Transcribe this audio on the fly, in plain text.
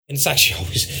And it's actually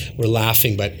always, we're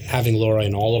laughing, but having Laura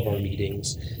in all of our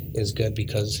meetings is good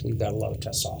because we've got a lot of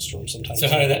testosterone sometimes. So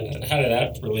how did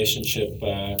that relationship?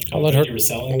 I'll let her. You were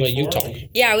selling. I'll let you talk.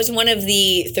 Yeah, I was one of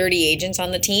the 30 agents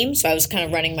on the team, so I was kind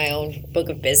of running my own book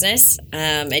of business.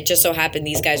 It just so happened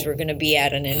these guys were going to be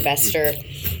at an investor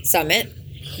summit.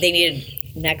 They needed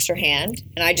an extra hand,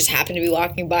 and I just happened to be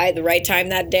walking by at the right time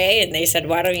that day, and they said,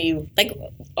 why don't you, like,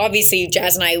 obviously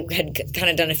Jazz and I had kind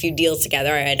of done a few deals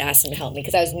together. I had asked them to help me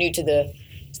because I was new to the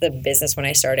business when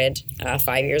I started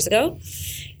 5 years ago.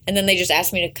 And then they just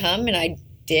asked me to come, and I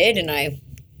did, and I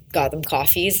got them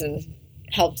coffees and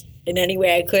helped in any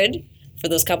way I could for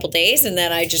those couple days. And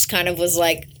then I just kind of was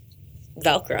like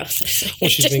Velcro.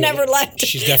 Just never left.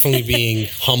 She's definitely being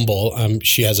humble.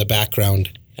 She has a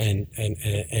background and an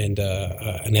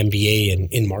MBA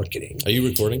in marketing. Are you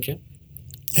recording, Kim?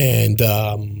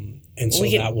 And so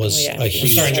that was a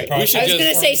huge... I was going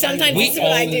to say, sometimes this is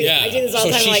what I do. Yeah. I do this all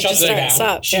the time. Like, just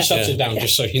stop. She shuts it down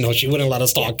just so you know. She wouldn't let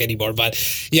us talk anymore. But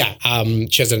yeah,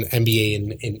 she has an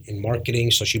MBA in marketing,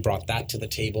 so she brought that to the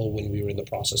table when we were in the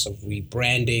process of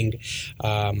rebranding.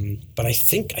 But I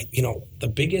think, the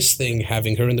biggest thing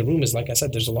having her in the room is, like I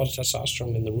said, there's a lot of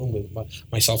testosterone in the room with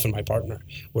myself and my partner.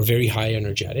 We're very high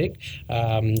energetic,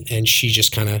 and she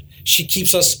just she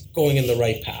keeps us going in the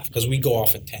right path because we go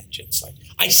off in tangents. Like,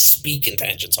 I speak in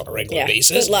tangents on a regular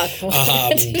basis. Good luck.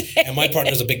 And my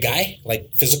partner's a big guy,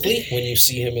 like physically, when you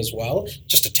see him as well,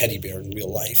 just a teddy bear in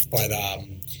real life. But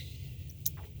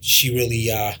she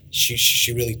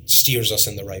really steers us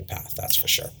in the right path. That's for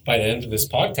sure. By the end of this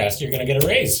podcast, you're going to get a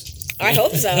raise. I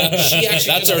hope so.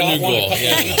 That's our new goal.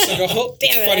 Yeah.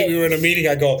 It's funny. We were in a meeting.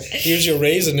 I go, "Here's your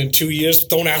raise, and in 2 years,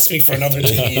 don't ask me for another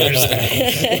 2 years."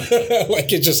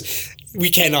 Like, it just. We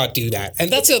cannot do that,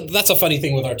 and that's a funny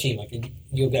thing with our team. Like,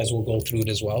 you guys will go through it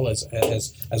as well as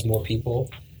more people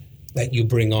that you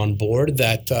bring on board.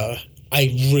 That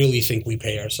I really think we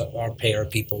pay our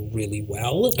people really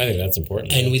well. I think that's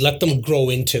important, and we let them grow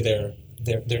into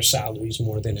their salaries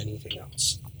more than anything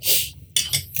else.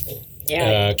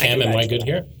 Yeah, Cam, am I good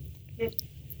here?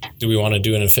 Do we want to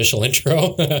do an official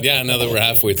intro? Yeah, now that we're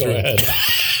halfway through. Go ahead.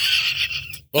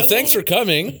 Well, thanks for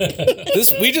coming.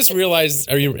 We just realized,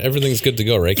 everything's good to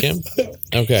go, right, Cam?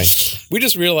 Okay. We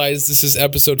just realized this is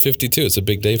episode 52. It's a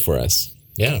big day for us.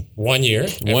 Yeah, 1 year.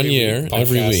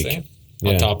 Every week.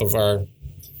 On top of our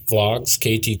vlogs,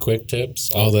 KT Quick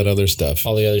Tips. All that other stuff.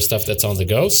 All the other stuff that's on the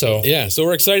go. So so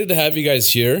we're excited to have you guys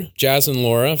here. Jazz and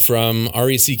Laura from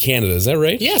REC Canada. Is that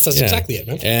right? Yes, that's exactly it,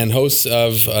 man. And hosts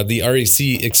of the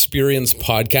REC Experience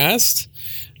podcast.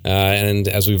 And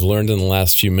as we've learned in the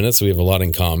last few minutes, we have a lot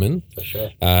in common. For sure.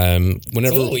 Whenever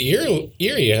it's a little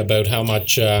eerie about how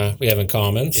much we have in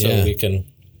common, so we can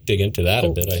dig into that a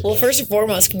bit. Well, first and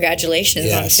foremost,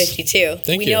 congratulations on 52. Thank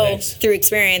you. We know through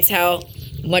experience how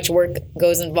much work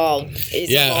involved.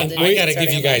 I got to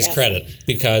give you guys credit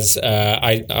because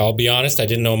I'll be honest, I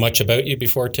didn't know much about you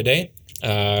before today.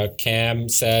 Cam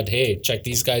said, "Hey, check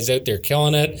these guys out. They're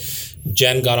killing it."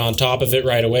 Jen got on top of it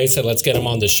right away, said, "Let's get them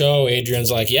on the show." Adrian's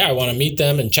like, "Yeah, I want to meet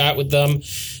them and chat with them."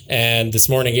 And this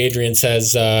morning, Adrian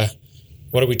says,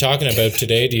 "What are we talking about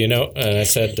today? Do you know?" And I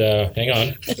said, hang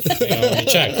on, let me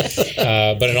check.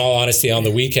 But in all honesty, on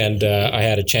the weekend, I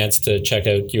had a chance to check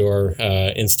out your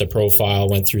Insta profile,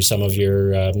 went through some of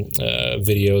your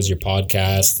videos, your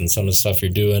podcasts, and some of the stuff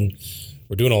you're doing.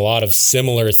 We're doing a lot of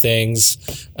similar things.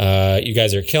 You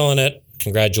guys are killing it.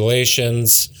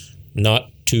 Congratulations. Not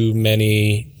too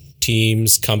many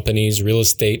teams, companies, real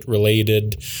estate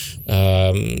related,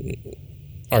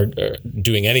 are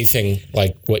doing anything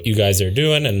like what you guys are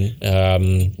doing.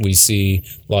 And we see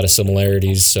a lot of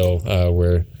similarities. So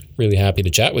we're really happy to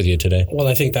chat with you today. Well,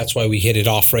 I think that's why we hit it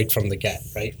off right from the get,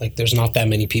 right? Like, there's not that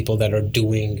many people that are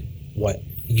doing what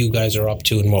you guys are up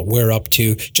to and what we're up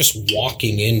to, just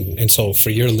walking in. And so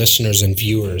for your listeners and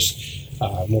viewers,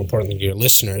 more importantly, your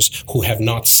listeners who have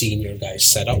not seen your guys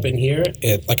set up in here,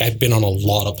 I've been on a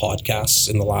lot of podcasts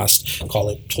in the last, call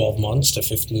it 12 months to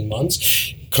 15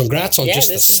 months. Congrats on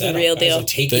just the setup. This is the real deal.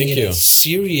 Taking it as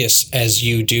serious as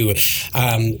you do.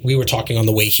 We were talking on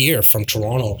the way here from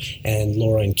Toronto, and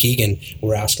Laura and Keegan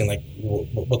were asking, like,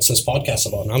 what's this podcast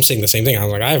about? And I'm saying the same thing. I'm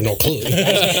like, I have no clue. You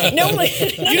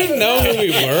didn't know who we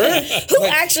were? Who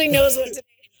actually knows what to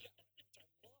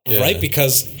do? Right?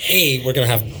 Because, A, we're going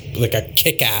to have like a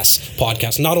kick-ass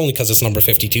podcast, not only because it's number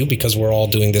 52, because we're all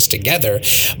doing this together,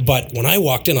 but when I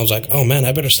walked in, I was like, oh man,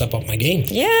 I better step up my game.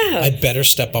 Yeah. I better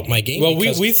step up my game. Well,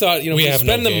 we thought, you know, we if you have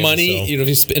spend no the game, money, so- you know, if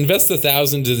you invest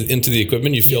 $1,000 into the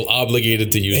equipment, you feel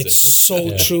obligated to use It's it.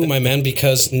 so true, my man,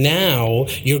 because now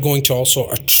you're going to also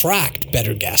attract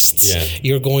better guests. Yeah.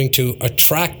 You're going to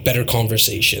attract better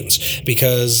conversations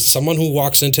because someone who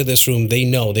walks into this room, they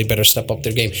know they better step up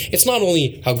their game. It's not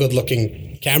only how good looking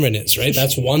Cameron is, right?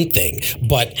 That's one thing,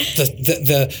 but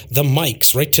the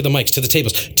mics, right, to the mics, to the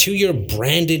tables, to your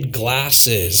branded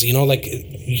glasses, you know, like,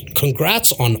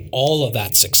 congrats on all of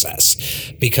that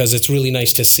success, because it's really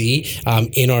nice to see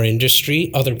in our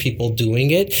industry other people doing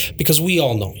it, because we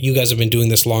all know you guys have been doing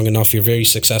this long enough. You're very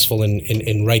successful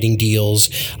in writing deals.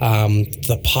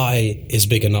 The pie is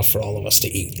big enough for all of us to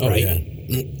eat, right?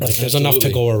 yeah. Like, there's enough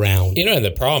to go around. You know,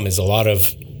 the problem is a lot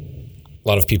of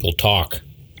people talk,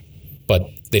 but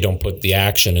they don't put the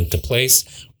action into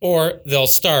place, or they'll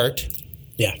start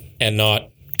Yeah. and not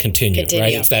continue.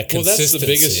 Right? It's that Well, consistency. that's the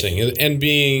biggest thing,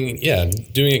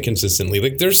 and doing it consistently.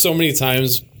 Like, there's so many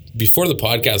times before the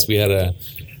podcast, we had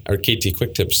our KT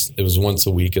Quick Tips. It was once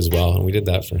a week as well, and we did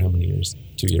that for how many years?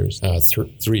 2 years,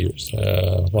 3 years.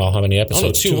 Well, how many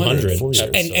episodes? 200, 4 years.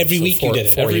 And every week you did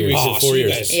it. Every week, Oh, so so 4 you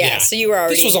years. guys- Yeah, so you were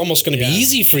already. This was almost going to be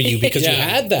easy for you because you Yeah.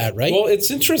 had that, right? Well,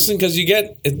 it's interesting because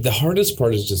the hardest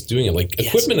part is just doing it. Like,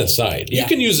 equipment aside, you Yeah.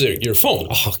 can use your phone.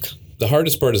 Oh, The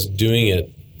hardest part is doing it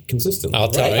consistently. I'll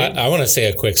tell. right? I want to say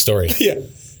a quick story. yeah.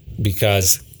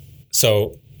 Because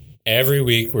so every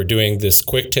week we're doing this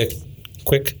quick tip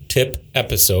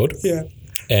episode. Yeah.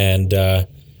 And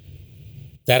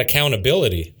that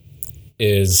accountability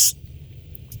is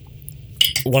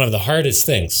one of the hardest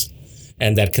things,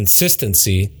 and that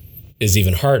consistency is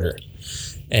even harder.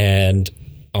 And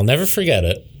I'll never forget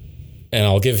it, and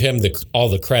I'll give him all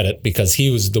the credit, because he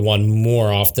was the one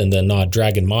more often than not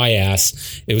dragging my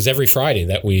ass. It was every Friday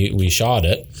that we shot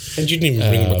it. And you didn't even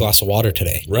bring him a glass of water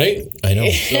today. Right? I know.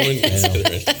 So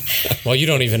inconsiderate. Well, you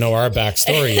don't even know our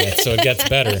backstory yet, so it gets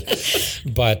better.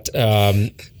 But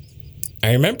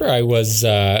I remember I was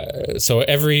so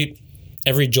every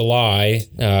July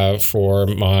for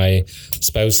my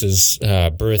spouse's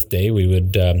birthday, we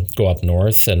would go up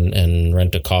north and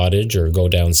rent a cottage or go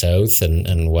down south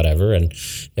and whatever. And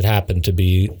it happened to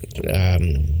be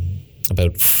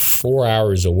about 4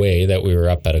 hours away that we were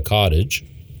up at a cottage.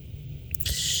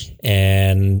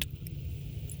 And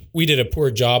we did a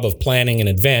poor job of planning in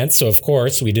advance. So, of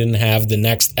course, we didn't have the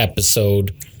next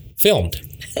episode filmed.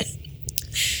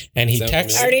 And he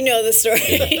texts. I already know the story.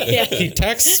 Yeah. He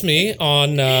texts me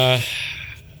on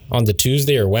the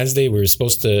Tuesday or Wednesday. We were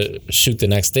supposed to shoot the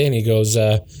next day, and he goes,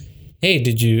 "Hey,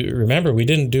 did you remember we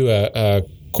didn't do a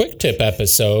quick tip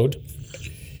episode?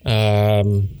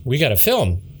 We got to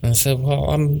film." I said, "Well,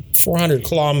 I'm 400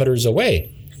 kilometers away.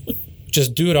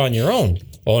 Just do it on your own."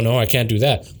 "Oh, no, I can't do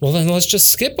that." "Well, then let's just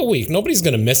skip a week. Nobody's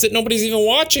going to miss it. Nobody's even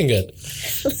watching it."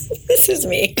 This is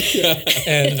me.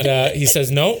 And he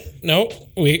says, no,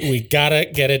 we got to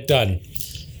get it done.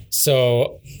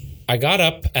 So I got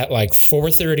up at like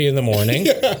 4:30 in the morning,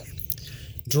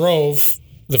 drove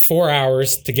the 4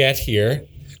 hours to get here.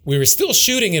 We were still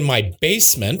shooting in my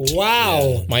basement.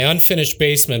 Wow. My unfinished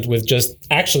basement with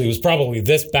it was probably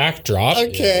this backdrop.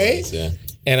 Okay. Yeah.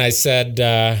 And I said,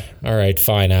 all right,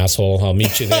 fine, asshole. I'll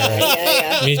meet you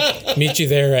there. Meet you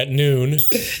there at noon.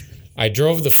 I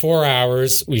drove the 4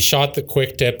 hours. We shot the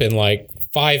quick tip in like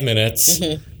 5 minutes.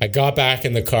 Mm-hmm. I got back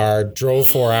in the car, drove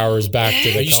 4 hours back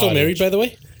to the Are you still married, by the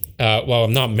way? Well,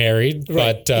 I'm not married,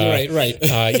 but right.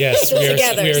 yes, Still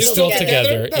together. we are Still still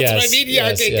together. That's yes, what I mean. Yeah,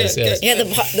 yes, okay, yes, good, yes. Yeah,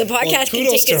 the podcast can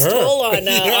kudos take to its her. toll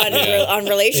on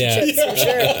relationships for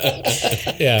sure.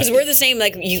 Yeah. Because we're the same.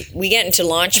 Like we get into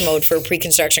launch mode for a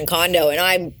pre-construction condo, and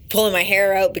I'm pulling my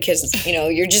hair out because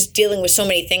you're just dealing with so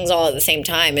many things all at the same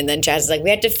time. And then Chaz is like, "We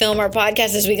had to film our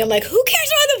podcast this week." I'm like, "Who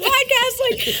cares about the podcast?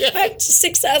 Like, I have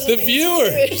 6,000 The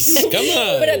viewers. Come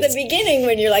on. But at the beginning,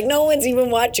 when you're like, no one's even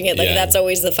watching it, like Yeah. that's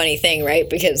always the funny thing, right?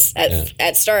 Because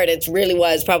at start, it really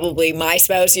was probably my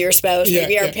spouse, your spouse,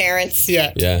 maybe our parents.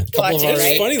 Yeah. Yeah. Watching, of our-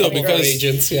 right? It's funny though Couple of our because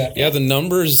agents, yeah. the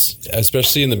numbers,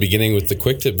 especially in the beginning with the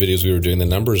quick tip videos we were doing, the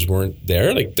numbers weren't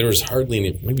there. Like there was hardly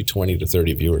any, maybe 20 to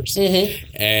 30 viewers,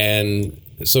 and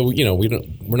so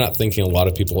we're not thinking a lot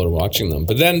of people are watching them.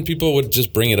 But then people would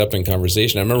just bring it up in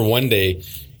conversation. I remember one day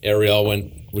Ariel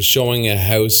was showing a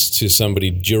house to somebody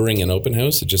during an open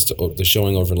house. The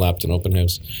showing overlapped an open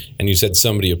house, and you said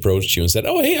somebody approached you and said,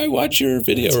 "Oh, hey, I watched your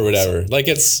video or whatever." Like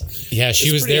Yeah,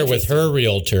 she was pretty there with her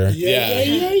realtor.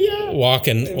 yeah.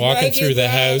 Walking through the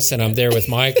house, and I'm there with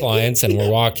my clients, and we're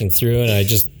walking through, and I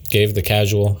just gave the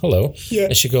casual hello. Yeah.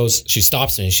 And she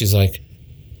stops me and she's like,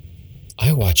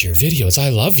 I watch your videos. I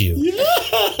love you.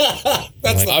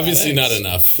 That's obviously not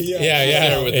enough.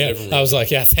 Yeah. With the different- I was like,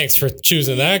 yeah, thanks for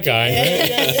choosing that guy.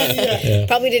 Right?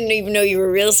 Probably didn't even know you were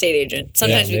a real estate agent.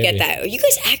 Sometimes we get maybe. that. Are you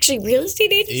guys actually real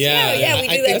estate agents? Yeah. Yeah, we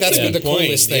do I think that that's too. been the Point.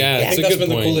 coolest thing. Yeah, I it's think a that's good been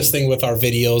the point. coolest thing with our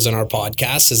videos and our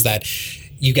podcasts is that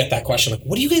you get that question like,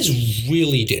 what do you guys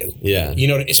really do? Yeah. You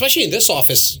know, especially in this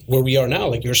office where we are now,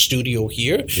 like your studio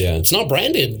here. Yeah. It's not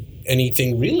branded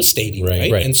anything real estate,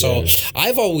 right? Right. And so Yeah.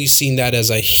 I've always seen that as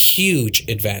a huge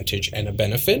advantage and a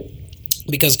benefit.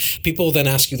 Because people then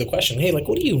ask you the question, hey, like,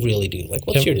 what do you really do? Like,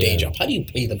 what's your day job? How do you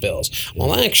pay the bills?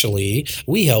 Well, actually,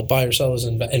 we help buyers, sellers,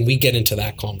 and we get into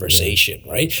that conversation,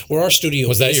 right? Where our studio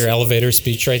Was that your elevator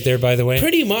speech right there, by the way?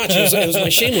 Pretty much. It was my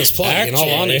shameless plug, in all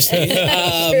Actually.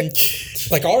 honesty.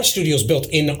 Like our studio's built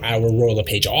in our Royal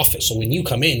LePage office. So when you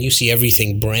come in, you see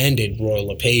everything branded Royal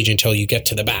LePage until you get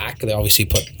to the back. They obviously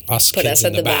put us kids at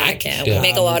in the back. Yeah, we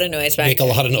make a lot of noise back Make a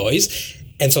there. lot of noise.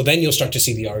 And so then you'll start to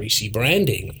see the REC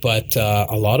branding. But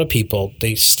a lot of people,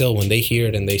 they still, when they hear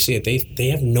it and they see it, they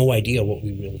have no idea what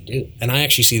we really do. And I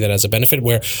actually see that as a benefit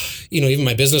where, you know, even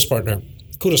my business partner,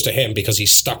 kudos to him because he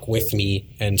stuck with me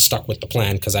and stuck with the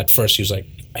plan. Because at first he was like,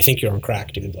 I think you're on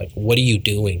crack, dude. Like, what are you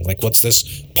doing? Like, what's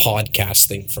this podcast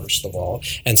thing, first of all?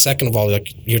 And second of all,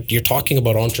 like, you're talking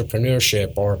about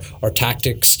entrepreneurship or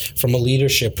tactics from a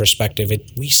leadership perspective.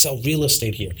 We sell real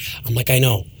estate here. I'm like, I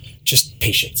know. Just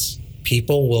patience.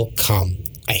 People will come.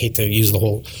 I hate to use the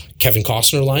whole Kevin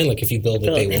Costner line, like, if you build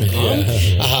it, they will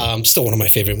come. Still one of my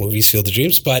favorite movies, Field of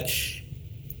Dreams. But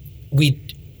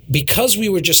because we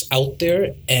were just out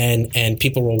there and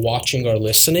people were watching or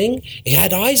listening, it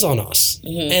had eyes on us.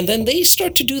 Mm-hmm. And then they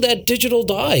start to do that digital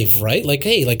dive, right? Like,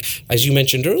 hey, like, as you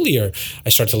mentioned earlier, I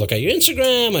start to look at your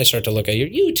Instagram, I start to look at your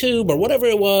YouTube or whatever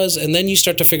it was. And then you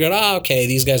start to figure out, okay,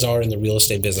 these guys are in the real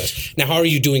estate business. Now, how are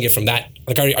you doing it from that?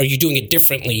 Like, are you doing it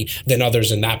differently than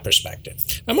others in that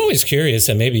perspective? I'm always curious,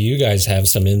 and maybe you guys have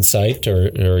some insight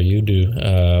or you do,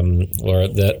 Laura,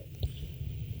 that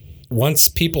once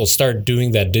people start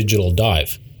doing that digital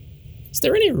dive, is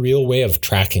there any real way of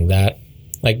tracking that?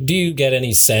 Like, do you get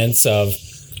any sense of?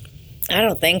 I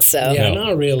don't think so. Yeah, No.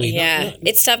 not really. Yeah,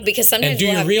 it's tough because sometimes And do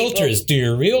we'll your have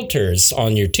people- realtors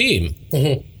on your team,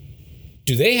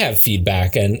 do they have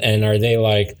feedback and are they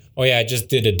like, oh yeah, I just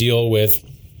did a deal with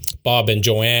Bob and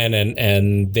Joanne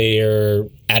and they're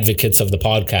advocates of the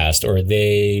podcast, or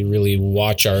they really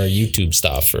watch our YouTube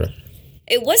stuff? Or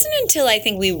It wasn't until I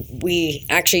think we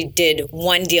actually did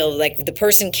one deal, like the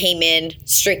person came in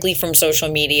strictly from social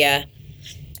media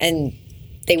and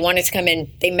they wanted to come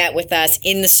in. They met with us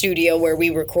in the studio where we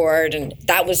record, and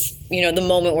that was, the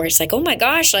moment where it's like, oh my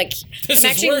gosh, like This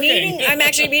is working. I'm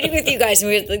actually meeting with you guys,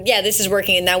 and we were like, yeah, this is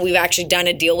working, and now we've actually done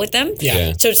a deal with them.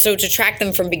 Yeah. So to track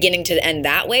them from beginning to end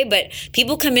that way, but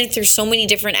people come in through so many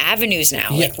different avenues now.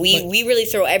 Yeah, like we really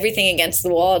throw everything against the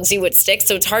wall and see what sticks.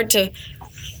 So it's hard to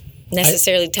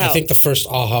necessarily tell. I think the first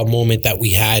aha moment that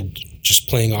we had, just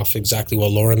playing off exactly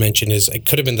what Laura mentioned, is it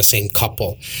could have been the same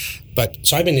couple. But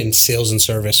so I've been in sales and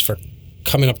service for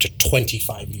coming up to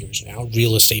 25 years now,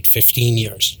 real estate 15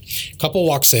 years. Couple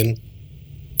walks in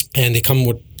and they come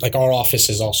with, like, our office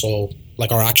is also,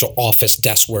 like, our actual office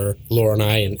desk where Laura and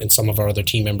I and some of our other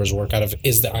team members work out of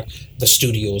is the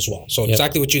studio as well. So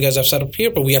exactly what you guys have set up here,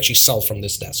 but we actually sell from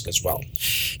this desk as well.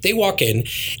 They walk in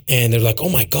and they're like, oh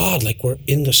my God, like, we're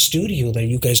in the studio that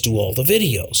you guys do all the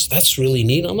videos. That's really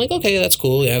neat. I'm like, okay, that's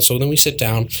cool. Yeah. So then we sit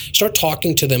down, start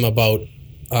talking to them about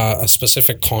a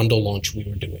specific condo launch we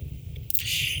were doing.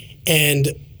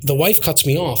 And the wife cuts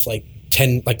me off like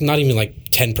 10, like not even like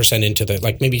 10% into the,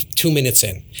 like maybe 2 minutes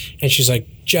in. And she's like,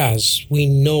 Jazz, we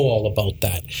know all about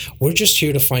that. We're just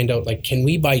here to find out, like, can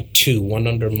we buy two, one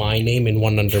under my name and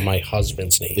one under my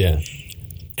husband's name? Yeah.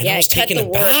 And I was cut taken the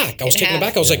work aback. I was in taken half.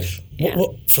 aback. I was like,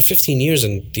 what, for 15 years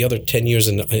and the other 10 years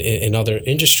in other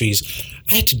industries,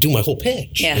 I had to do my whole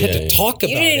pitch. Yeah. I had Yeah, to yeah. talk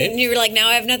about it. You were like, now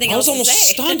I have nothing I else was almost to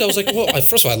say. stunned. I was like, well,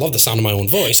 first of all, I love the sound of my own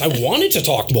voice. I wanted to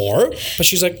talk more, but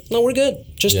she's like, no, we're good.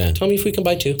 Just tell me if we can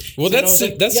buy two. Well, And I that's was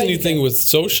like, the yeah, new you thing can. with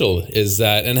social is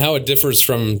that, and how it differs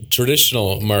from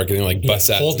traditional marketing like bus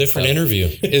ads. whole and different stuff, interview.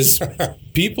 is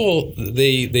people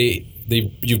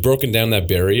you've broken down that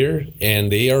barrier and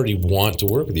they already want to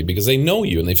work with you because they know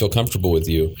you and they feel comfortable with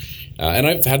you. And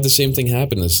I've had the same thing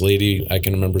happen. This lady I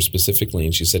can remember specifically,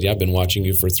 and she said, "Yeah, I've been watching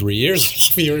you for 3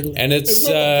 years." And it's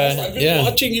I've been yeah.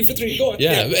 watching you for 3 years. Go on.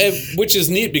 Yeah, which is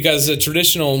neat because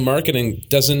traditional marketing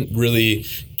doesn't really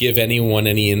give anyone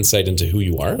any insight into who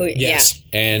you are. Yes.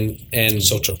 And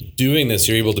So true. doing this,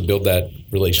 you're able to build that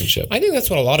relationship. I think that's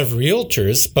what a lot of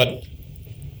realtors, but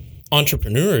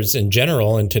entrepreneurs in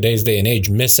general in today's day and age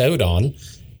miss out on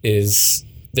is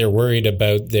they're worried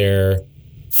about their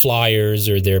flyers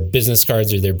or their business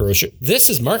cards or their brochure. This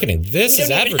is marketing. This is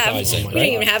advertising. We don't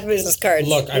even have business cards.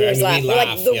 Look, I mean, we We're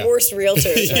laugh, like the worst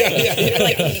realtors. Right? Yeah.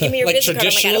 Like, give me your Like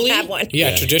business card. I'm like, I don't have one.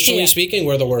 Yeah, traditionally speaking,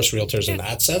 we're the worst realtors in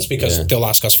that sense because they'll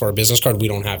ask us for a business card. We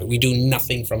don't have it. We do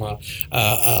nothing from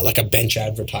like a bench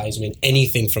advertisement,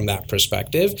 anything from that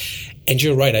perspective. And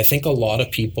you're right. I think a lot of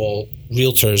people,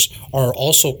 realtors, are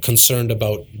also concerned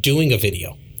about doing a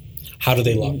video. How do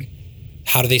they look?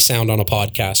 How do they sound on a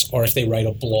podcast? Or if they write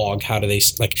a blog, how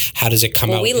does it come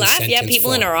out? We in laugh. Yeah, sentence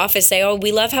people form? in our office say, "Oh,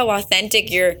 we love how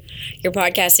authentic your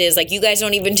podcast is. Like, you guys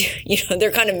don't even do."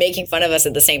 They're kind of making fun of us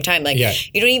at the same time. Like,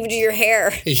 you don't even do your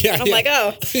hair. Yeah, and I'm like,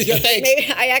 oh,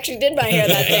 maybe I actually did my hair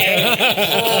that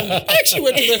day. I actually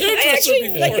went to the hairdresser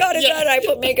before. Got it done. I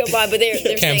put makeup on, but they're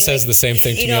Cam saying, says the same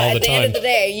thing to me all the At the time. end of the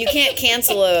day, you can't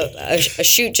cancel a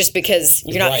shoot just because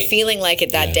you're not feeling like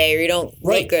it that day or you don't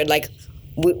look good. Like.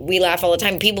 We laugh all the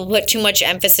time. People put too much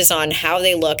emphasis on how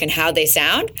they look and how they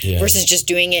sound versus just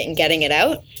doing it and getting it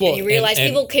out. Well, and you realize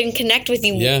people can connect with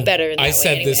you better. I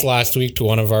said this last week to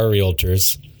one of our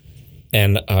realtors,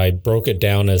 and I broke it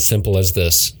down as simple as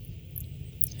this.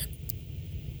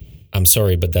 I'm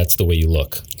sorry, but that's the way you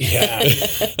look. Yeah.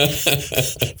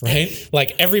 Right?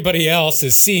 Like everybody else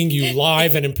is seeing you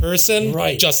live and in person,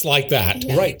 just like that.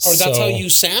 Right. Or that's how you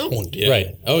sound. Yeah.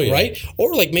 Right. Oh, yeah. Right?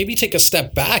 Or like maybe take a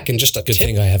step back and just Good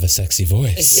thing I have a sexy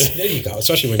voice. There you go.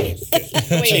 Especially when you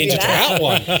change it to that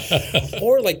one.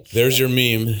 Or like There's your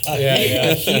meme.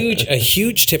 a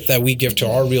huge tip that we give to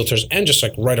our realtors and just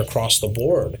like right across the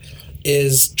board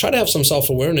is try to have some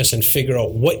self-awareness and figure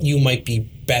out what you might be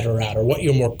better at or what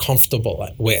you're more comfortable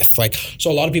with. Like,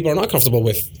 so a lot of people are not comfortable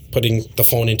with putting the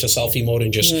phone into selfie mode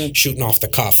and just shooting off the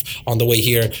cuff. On the way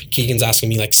here, Keegan's asking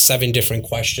me like 7 different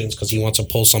questions because he wants to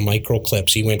pull some micro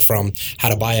clips. He went from how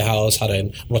to buy a house,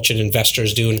 what should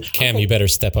investors do. And Cam, you better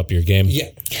step up your game. Yeah,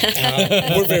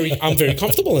 I'm very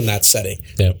comfortable in that setting.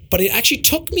 Yeah. But it actually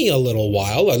took me a little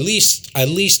while, at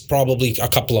least probably a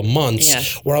couple of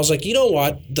months, where I was like, you know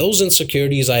what? Those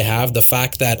insecurities I have, the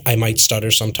fact that I might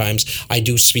stutter sometimes, I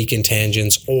do speak in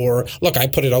tangents, or look, I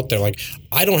put it out there like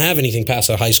I don't have anything past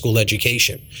a high school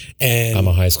education, and I'm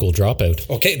a high school dropout.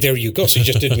 Okay, there you go. So you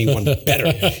just did me one better,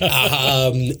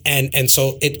 and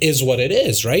so it is what it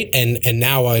is, right? And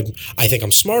now I think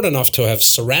I'm smart enough to have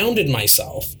surrounded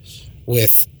myself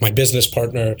with my business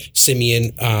partner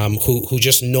Simeon, who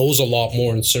just knows a lot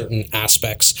more in certain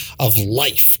aspects of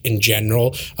life in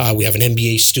general. We have an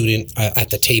MBA student at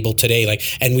the table today,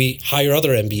 and we hire other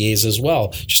MBAs as well.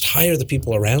 Just hire the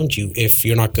people around you if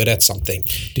you're not good at something.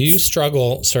 Do you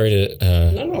struggle? Sorry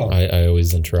to. No. I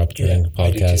always interrupt during the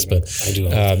podcast,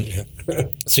 I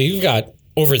do. So you've got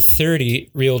over 30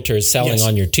 realtors selling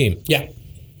on your team. Yeah.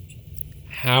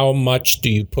 How much do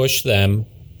you push them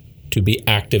to be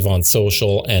active on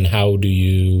social, and how do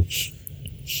you?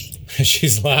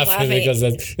 She's laughing because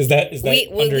is that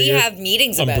under we your have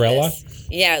meetings umbrella? about this.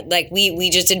 Yeah, like we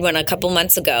just did one a couple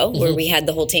months ago where we had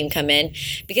the whole team come in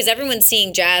because everyone's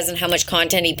seeing Jazz and how much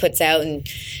content he puts out, and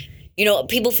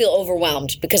people feel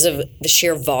overwhelmed because of the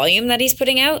sheer volume that he's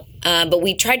putting out. But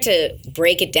we tried to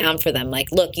break it down for them.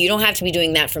 Like, look, you don't have to be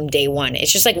doing that from day one.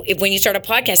 It's just like when you start a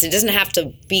podcast, it doesn't have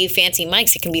to be fancy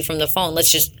mics. It can be from the phone.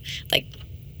 Let's just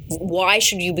why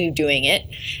should you be doing it?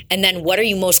 And then what are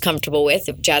you most comfortable with?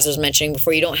 Jazz was mentioning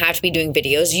before, you don't have to be doing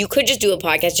videos. You could just do a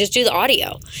podcast, just do the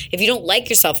audio. If you don't like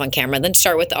yourself on camera, then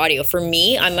start with the audio. For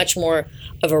me, I'm much more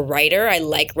of a writer. I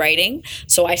like writing.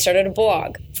 So I started a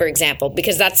blog, for example,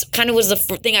 because that's kind of was the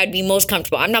thing I'd be most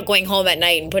comfortable. I'm not going home at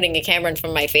night and putting a camera in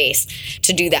front of my face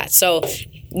to do that. So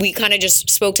we kind of just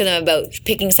spoke to them about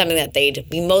picking something that they'd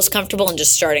be most comfortable and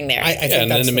just starting there. I think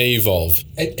and then it may evolve.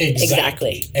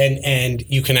 Exactly. And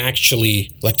you can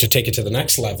actually, to take it to the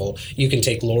next level, you can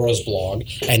take Laura's blog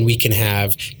and we can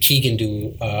have Keegan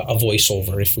do a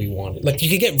voiceover if we wanted. You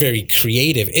can get very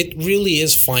creative. It really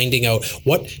is finding out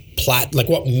what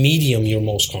medium you're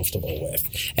most comfortable with.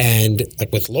 And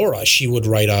with Laura, she would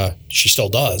write she still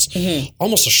does,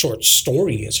 almost a short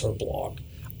story is her blog.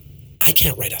 I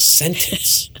can't write a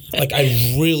sentence.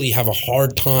 I really have a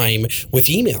hard time with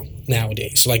email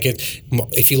nowadays.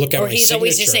 If you look at my signature. Or he's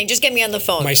always just saying, just get me on the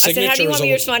phone. I said, how do you want me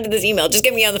to respond to this email? Just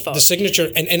get me on the phone. The signature,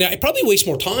 and I probably waste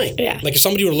more time. Yeah. If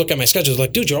somebody were to look at my schedule,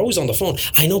 dude, you're always on the phone.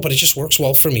 I know, but it just works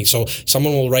well for me. So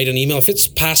someone will write an email. If it's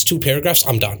past 2 paragraphs,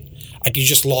 I'm done. You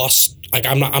just lost Like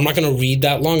I'm not going to read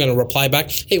that long and reply back.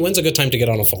 Hey, when's a good time to get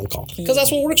on a phone call? Because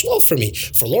that's what works well for me.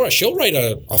 For Laura, she'll write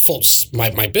a full,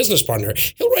 my business partner,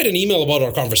 he'll write an email about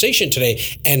our conversation today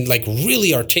and like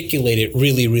really articulate it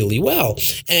really, really well.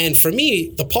 And for me,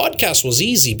 the podcast was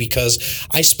easy because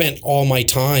I spent all my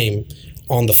time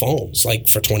on the phones like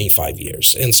for 25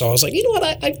 years. And so I was like, you know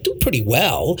what, I do pretty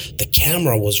well. The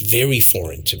camera was very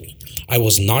foreign to me. I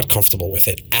was not comfortable with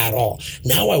it at all.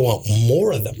 Now I want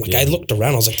more of them. Like I looked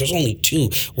around, I was like, there's only 2.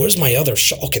 Where's my other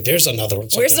shot? Okay, there's another one.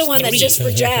 Where's the one that's just for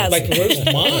jazz? Like, where's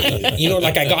mine? You know,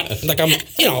 like I got, like I'm,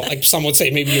 you know, like some would say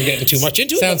maybe you're getting too much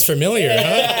into it. Sounds familiar,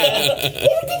 huh?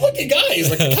 We're good looking guys.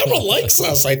 Like the camera likes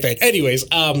us, I think. Anyways,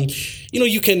 you know,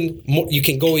 you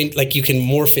can go in, like you can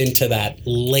morph into that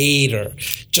later.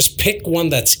 Just pick one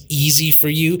that's easy for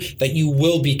you that you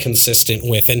will be consistent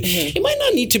with. And it might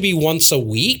not need to be once a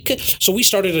week. So we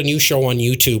started a new show on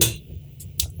YouTube,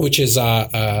 which is,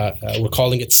 we're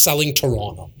calling it Selling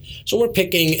Toronto. So we're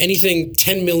picking anything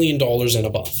 $10 million and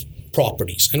above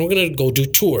properties, and we're going to go do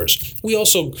tours. We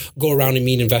also go around and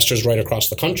meet investors right across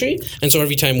the country, and so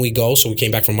every time we go, so we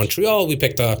came back from Montreal, we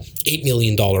picked a $8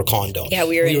 million condo. Yeah,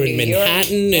 we were in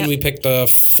Manhattan, and we picked a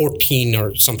 $14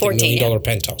 or something million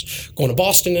penthouse. Going to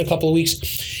Boston in a couple of weeks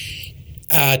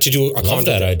to do a condo. Love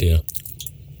that idea.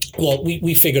 Well,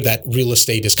 we figured that real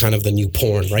estate is kind of the new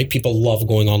porn, right? People love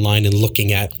going online and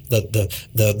looking at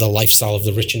the lifestyle of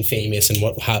the rich and famous and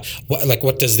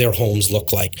what does their homes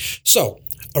look like. So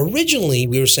originally,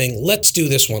 we were saying, let's do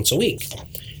this once a week.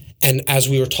 And as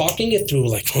we were talking it through,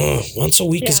 like, once a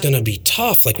week is going to be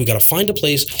tough. Like, we got to find a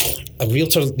place. A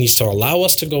realtor needs to allow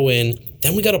us to go in.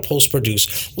 Then we got to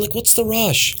post-produce. Like, what's the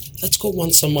rush? Let's go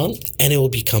once a month, and it will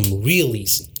become real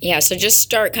easy. Yeah, so just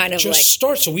start kind of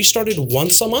start. So we started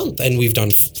once a month, and we've done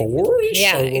 4-ish.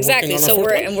 Yeah, exactly. So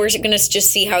we're going to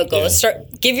just see how it goes. Yeah.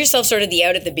 Give yourself sort of the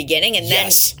out at the beginning, and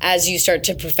then as you start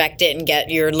to perfect it and get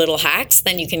your little hacks,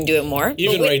 then you can do it more.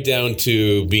 Even right down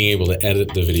to being able to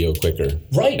edit the video quicker.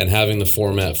 Right. And having the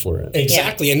format for it.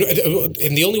 Exactly. Yeah.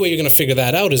 And the only way you're going to figure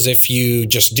that out is if you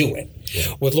just do it.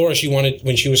 Yeah. With Laura, she wanted,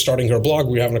 when she was starting her blog,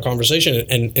 we were having a conversation,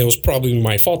 and it was probably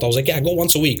my fault. I was like, yeah, go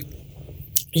once a week.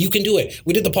 You can do it.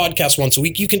 We did the podcast once a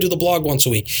week. You can do the blog once a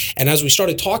week. And as we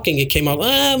started talking, it came out,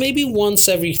 maybe once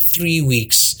every 3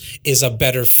 weeks is a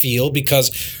better feel,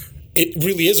 because it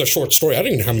really is a short story. I don't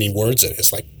even know how many words it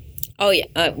is. Like, oh, yeah.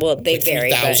 Well, they like vary.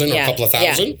 3,000 or a couple of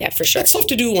thousand. Yeah, for sure. That's tough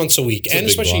to do once a week. And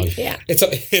especially,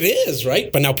 it is,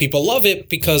 right? But now people love it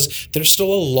because there's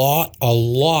still a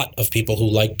lot of people who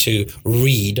like to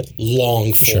read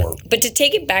long form. Sure. But to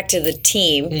take it back to the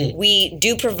team, we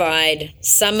do provide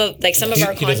some of our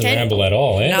content. He doesn't ramble at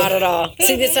all, eh? Not at all.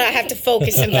 See, this I have to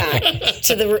focus him back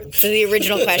to the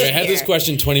original question. I had this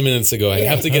question 20 minutes ago. I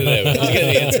have to get it out. I have to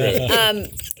get the answer out.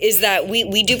 Is that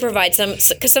we do provide some,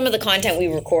 because some of the content we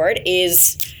record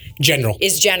is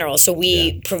general. So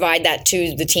we provide that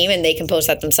to the team, and they can post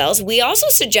that themselves. We also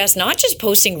suggest not just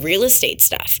posting real estate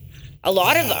stuff. A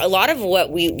lot of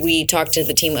what we talked to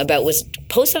the team about was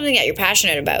post something that you're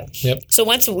passionate about. Yep. So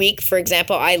once a week, for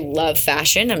example, I love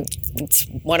fashion. It's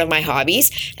one of my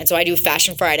hobbies. And so I do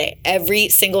Fashion Friday. Every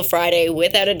single Friday,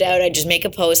 without a doubt, I just make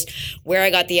a post where I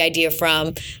got the idea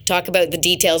from, talk about the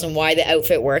details and why the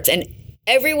outfit works. And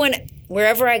everyone,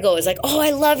 wherever I go, is like, oh, I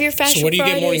love your Fashion Fridays. So what do you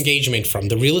get more engagement from,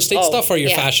 the real estate stuff or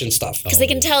your fashion stuff? Because they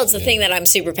can tell it's the thing that I'm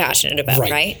super passionate about,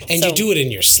 right? And you do it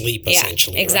in your sleep,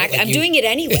 essentially. Exactly. Right? I'm doing it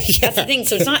anyway. That's the thing.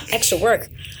 So it's not extra work.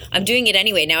 I'm doing it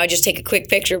anyway. Now I just take a quick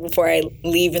picture before I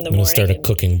leave in the morning. I'm going to start a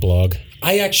cooking blog.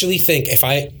 I actually think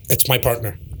it's my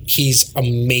partner. He's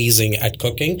amazing at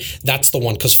cooking. That's the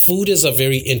one, because food is a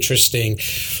very interesting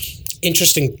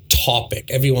topic.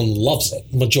 Everyone loves it,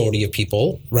 majority of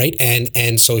people, right?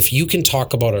 And so if you can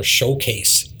talk about or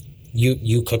showcase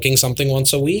you cooking something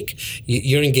once a week,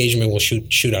 your engagement will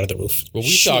shoot out of the roof. Well,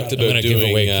 we talked about doing give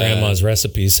away grandma's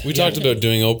recipes. We talked about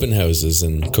doing open houses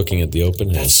and cooking at the open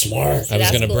house. That's smart. I was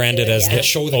going to brand it as the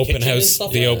Show the open house,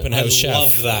 the open house chef. I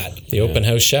love that. The open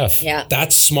house chef. Yeah,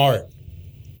 that's smart.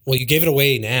 Well, you gave it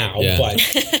away now,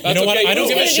 but you know what? I don't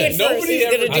give a shit. Nobody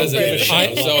ever does give a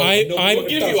shit. We'll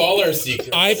give you all our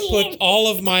secrets. I put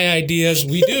all of my ideas.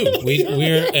 We do.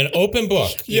 We're an open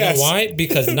book. You know why?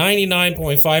 Because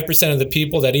 99.5% of the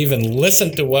people that even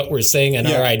listen to what we're saying and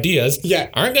our ideas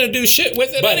aren't going to do shit with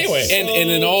it anyway. And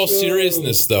in all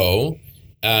seriousness, though,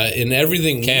 in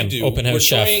everything we do, open house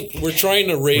chef. We're trying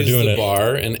to raise the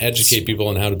bar and educate people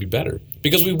on how to be better,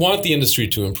 because we want the industry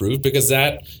to improve, because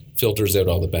that filters out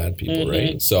all the bad people,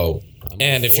 right? So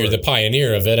And if you're the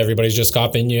pioneer of it, everybody's just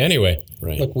copying you anyway.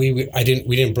 Right. Look, we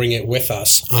didn't bring it with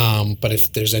us, but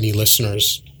if there's any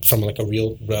listeners from like a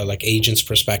real like agent's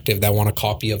perspective that want a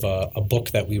copy of a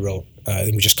book that we wrote, I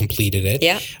think we just completed it.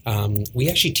 Yeah. We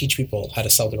actually teach people how to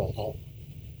sell their own home.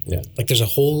 Yeah. Like there's a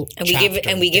whole And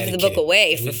we give the book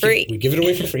away for free. We give it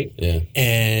away for free. Yeah.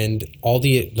 And all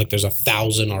there's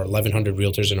 1,000 or 1,100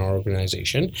 realtors in our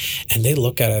organization, and they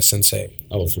look at us and say,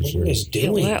 Oh, for "What sure. are you guys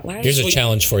doing?" Why are Here's a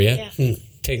challenge for you.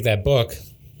 Take that book,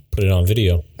 put it on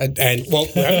video. And well,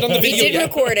 we haven't done the video did yet.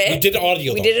 record it. We did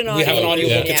audio. We though. did an We have an audio.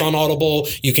 audio book. Yeah. It's on Audible.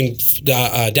 You can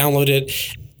download it.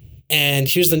 And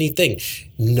here's the neat thing.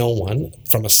 No one,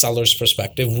 from a seller's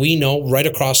perspective, we know right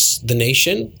across the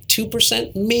nation,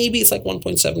 2%, maybe it's like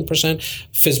 1.7%,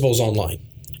 FSBO's online.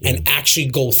 And actually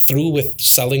go through with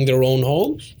selling their own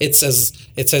home, it's as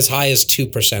high as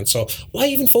 2%. So why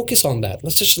even focus on that?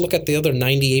 Let's just look at the other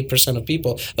 98% of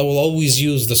people that will always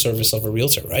use the service of a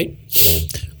realtor, right?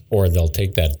 Or they'll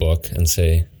take that book and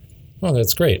say, "Oh,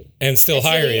 that's great," and still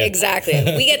hire you. Exactly.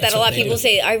 We get that a lot. People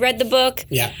say, "I read the book.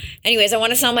 Yeah. Anyways, I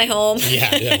want to sell my home."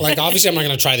 Yeah. Like, obviously, I'm not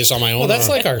going to try this on my own. Well, that's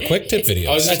like our quick tip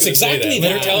video. I was just That's gonna say exactly that.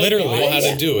 that. We're telling Literally. people how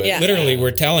to do it. Yeah. Literally,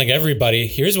 we're telling everybody,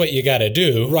 here's what you got to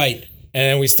do. Right.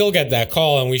 And we still get that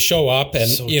call and we show up and,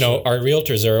 So our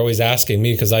realtors are always asking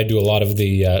me because I do a lot of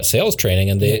the sales training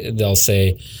and they'll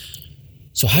say,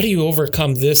 so how do you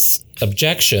overcome this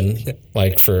objection,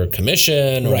 like for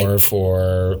commission or Right.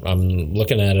 for I'm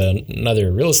looking at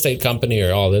another real estate company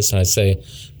or all this? And I say,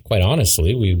 quite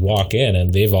honestly, we walk in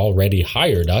and they've already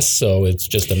hired us. So it's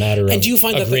just a matter of do you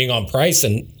find that agreeing on price.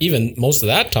 And even most of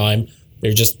that time,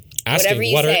 they're just asking, Whatever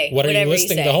you what say. are you Whatever you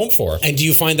listing say. the home for? And do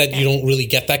you find that you don't really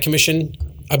get that commission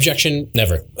objection?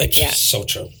 Never. It's Yeah. so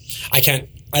true. I can't.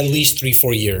 At least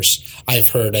 3-4 years, I've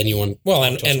heard anyone. Well,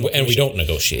 talk to us about and we commission. don't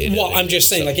negotiate it. Well, I'm just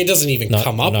saying, like, it doesn't even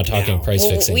come up. I'm not talking now. price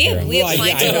fixing we here. have, we have Right,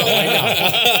 clients yeah, that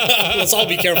I know. Let's all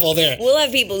be careful there. We'll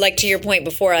have people, like to your point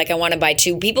before, like I want to buy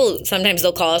two. People, sometimes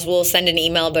they'll call us. We'll send an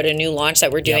email about a new launch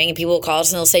that we're doing, and people will call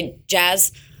us and they'll say,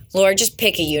 Jazz, Laura, just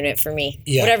pick a unit for me.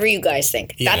 Yeah. Whatever you guys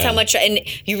think. That's how much, and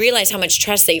you realize how much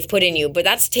trust they've put in you. But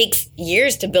that takes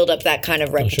years to build up that kind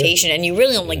of reputation. And you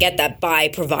really only get that by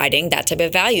providing that type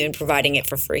of value and providing it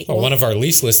for free. Well, one of our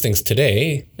lease listings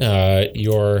today,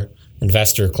 your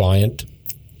investor client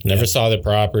never saw the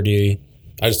property.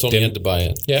 I just told him he had to buy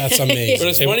it. Yeah, That's amazing. But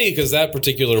it's funny because that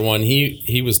particular one,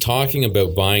 he was talking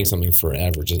about buying something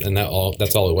forever, and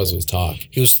that's all it was talk.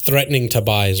 He was threatening to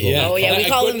buy as well. Oh, yeah, we I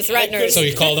call them couldn't- threateners. So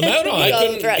you called him out on I it. call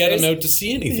them couldn't get him threateners. out to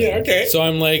see anything. Yeah, okay. So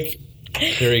I'm like,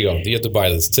 here you go. You have to buy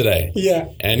this today. Yeah.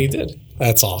 And he did.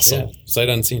 That's awesome. Yeah. Sight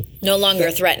unseen. No longer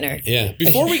a threatener. Yeah.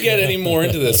 Before we get any more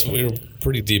into this, we're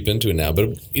pretty deep into it now.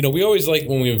 But, we always like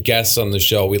when we have guests on the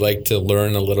show, we like to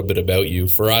learn a little bit about you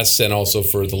for us and also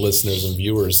for the listeners and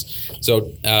viewers.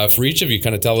 So for each of you,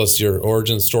 kind of tell us your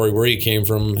origin story, where you came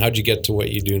from, how'd you get to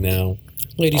what you do now?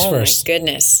 Ladies Oh first. my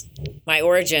goodness. My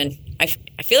origin. I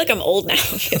feel like I'm old now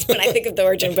when I think of the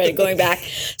origin, but going back.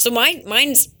 So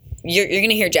mine's, you're going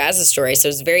to hear Jazz's story, so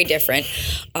it's very different.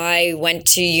 I went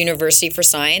to university for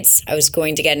science. I was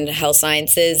going to get into health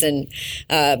sciences and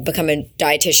become a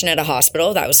dietitian at a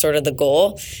hospital. That was sort of the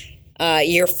goal.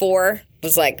 Year 4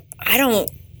 was like, I don't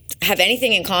have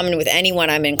anything in common with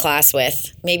anyone I'm in class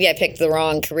with. Maybe I picked the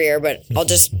wrong career, but I'll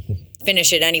just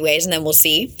finish it anyways, and then we'll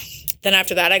see. Then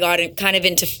after that, I got kind of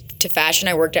into fashion.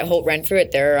 I worked at Holt Renfrew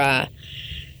at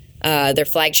their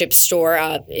flagship store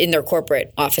in their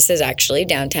corporate offices, actually,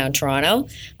 downtown Toronto.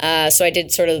 So I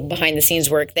did sort of behind-the-scenes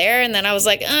work there. And then I was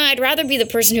like, I'd rather be the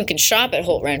person who can shop at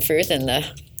Holt Renfrew than the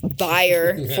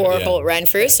buyer for Holt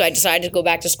Renfrew. So I decided to go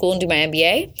back to school and do my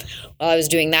MBA. While I was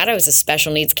doing that, I was a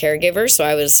special needs caregiver. So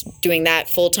I was doing that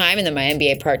full-time and then my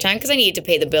MBA part-time because I needed to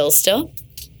pay the bills still.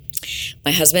 My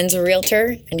husband's a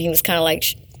realtor, and he was kind of like,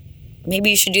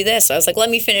 maybe you should do this. So I was like, let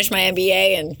me finish my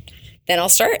MBA and then I'll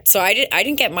start. So I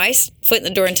didn't get my foot in the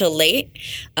door until late.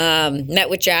 Met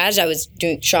with Jazz. I was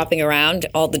shopping around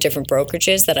all the different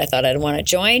brokerages that I thought I'd want to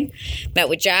join. Met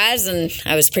with Jazz, and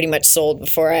I was pretty much sold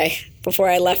before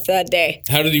I left that day.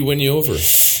 How did he win you over?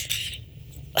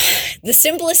 The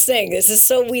simplest thing. This is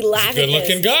so we laugh at this.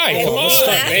 Good-looking guy. Come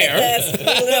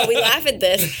on. We laugh at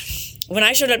this. When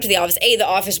I showed up to the office, the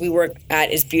office we work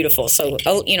at is beautiful. So,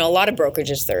 a lot of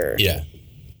brokerages, they're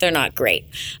not great.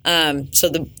 So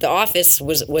the office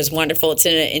was wonderful.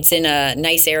 It's in a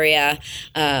nice area,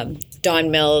 Don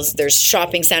Mills. There's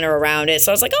shopping center around it.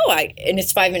 So I was like, and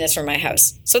it's 5 minutes from my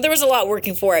house. So there was a lot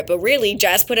working for it. But really,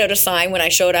 Jazz put out a sign when I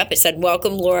showed up. It said,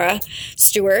 "Welcome, Laura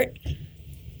Stewart."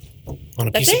 On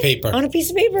a That's piece of it. paper. On a piece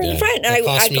of paper in front. And I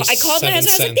cost me called my husband. I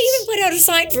was like, 7 they even put out a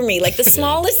sign for me. Like the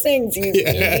smallest things. You'd be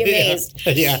amazed.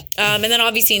 Yeah. And then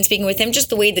obviously in speaking with him, just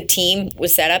the way the team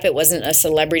was set up, it wasn't a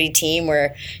celebrity team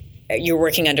where you're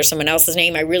working under someone else's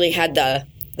name. I really had the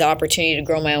opportunity to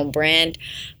grow my own brand.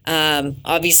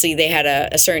 Obviously they had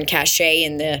a certain cachet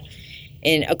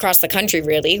in across the country,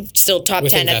 really. Still top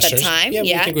With 10 investors. at the time.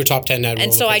 Yeah, I think we were top 10 at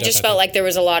And so I just felt like there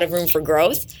was a lot of room for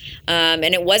growth. And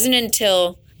it wasn't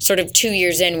until sort of 2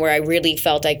 years in where I really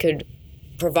felt I could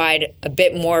provide a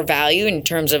bit more value in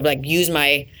terms of like use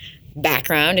my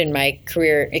background and my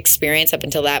career experience up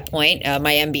until that point,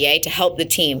 my MBA, to help the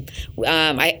team.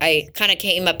 I kind of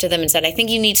came up to them and said, I think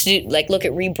you need to look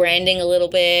at rebranding a little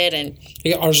bit. And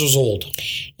yeah, ours was old.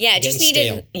 yeah, it just needed,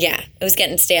 stale. yeah, it was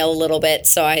getting stale a little bit.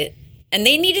 So and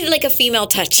they needed like a female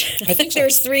touch. I think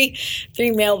there's three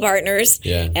male partners.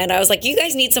 Yeah. And I was like, you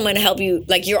guys need someone to help you.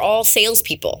 Like, you're all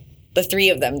salespeople, the three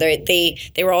of them. They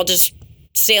were all just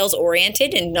sales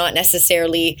oriented and not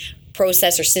necessarily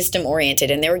process or system oriented.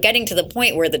 And they were getting to the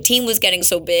point where the team was getting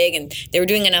so big and they were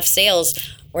doing enough sales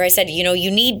where I said, you know,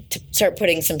 you need to start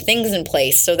putting some things in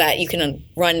place so that you can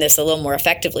run this a little more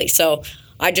effectively. So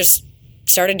I just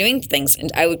started doing things, and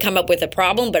I would come up with a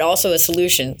problem, but also a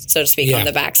solution, so to speak, on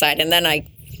the backside. And then I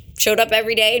showed up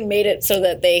every day and made it so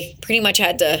that they pretty much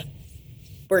had to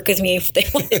work with me if they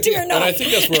wanted to or not. And I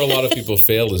think that's where a lot of people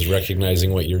fail, is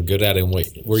recognizing what you're good at and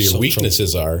where your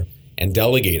weaknesses are, and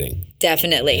delegating.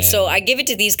 Definitely. So I give it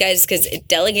to these guys because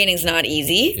delegating is not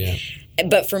easy. Yeah.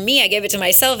 But for me, I give it to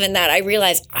myself in that I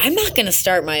realized I'm not going to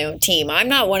start my own team. I'm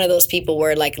not one of those people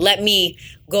where like, let me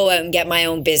go out and get my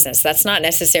own business. That's not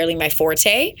necessarily my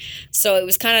forte. So it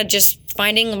was kind of just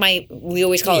finding we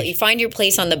always call it, you find your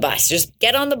place on the bus. Just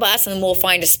get on the bus and we'll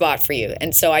find a spot for you.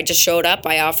 And so I just showed up.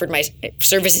 I offered my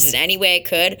services in any way I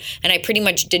could. And I pretty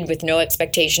much did with no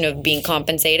expectation of being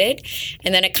compensated.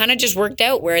 And then it kind of just worked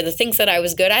out where the things that I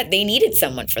was good at, they needed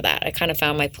someone for that. I kind of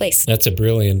found my place. That's a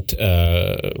brilliant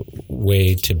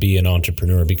way to be an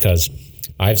entrepreneur, because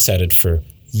I've said it for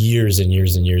years and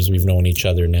years and years. We've known each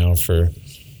other now for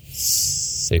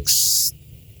 16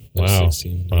 Wow,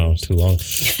 too long.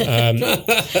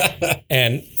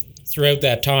 And throughout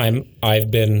that time,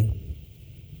 I've been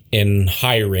in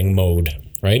hiring mode,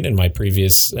 right? In my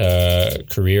previous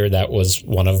career, that was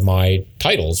one of my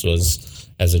titles, was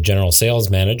as a general sales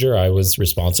manager. I was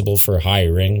responsible for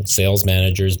hiring sales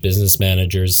managers, business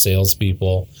managers,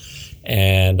 salespeople.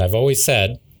 And I've always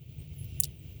said,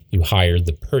 you hire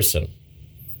the person,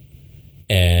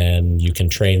 and you can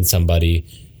train somebody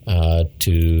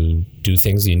to do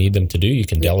things you need them to do. You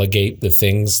can delegate the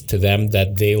things to them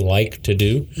that they like to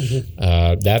do.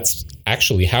 Mm-hmm. That's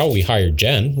actually how we hired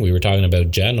Jen. We were talking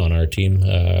about Jen on our team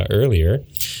earlier.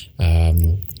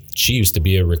 She used to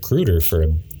be a recruiter for a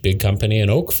big company in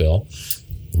Oakville.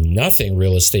 Nothing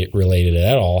real estate related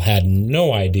at all. Had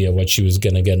no idea what she was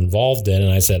going to get involved in.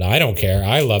 And I said, I don't care.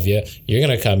 I love you. You're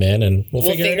going to come in and we'll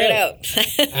figure it out.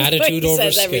 Attitude over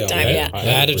skill. Time, right? Yeah.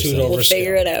 Attitude over we'll skill.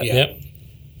 Figure it out. Yeah. Yep.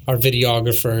 Our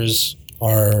videographers,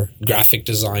 our graphic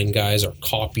design guys, our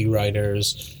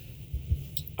copywriters.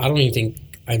 I don't even think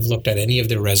I've looked at any of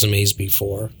their resumes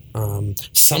before.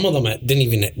 Some of them didn't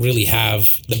even really have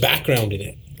the background in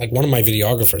it. Like one of my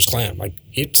videographers, Clam, like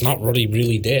it's not what he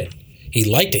really did. He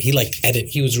liked it. He liked edit.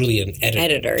 He was really an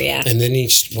editor. Yeah. And then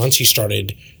once he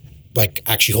started like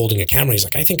actually holding a camera, he's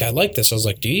like, I think I like this. I was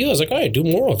like, do you? I was like, all right, do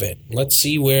more of it. Let's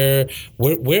see where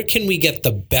can we get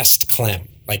the best Clam?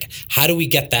 Like, how do we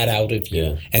get that out of you?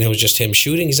 Yeah. And it was just him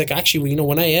shooting. He's like, actually,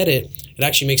 when I edit, it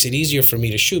actually makes it easier for me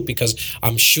to shoot because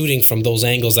I'm shooting from those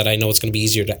angles that I know it's going to be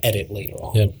easier to edit later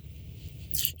on. Yep.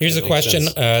 Here's a question.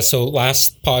 So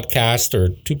last podcast or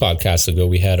 2 podcasts ago,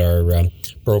 we had our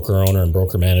broker owner and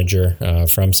broker manager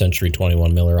from Century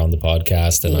 21 Miller on the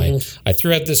podcast. And I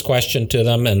threw out this question to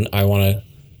them, and I want to,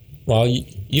 well, you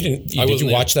didn't, did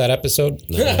you watch that episode?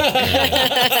 No.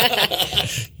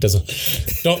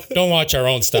 Don't watch our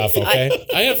own stuff, okay?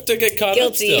 I have to get caught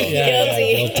up still.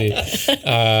 Guilty.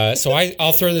 So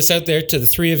I'll throw this out there to the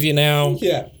 3 of you now.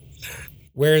 Yeah.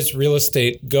 Where's real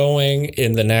estate going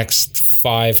in the next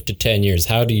 5 to 10 years?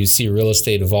 How do you see real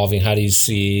estate evolving? How do you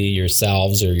see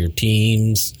yourselves or your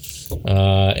teams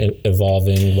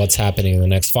evolving? What's happening in the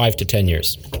next 5 to 10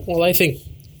 years? Well, I think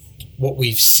what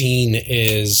we've seen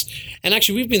is, and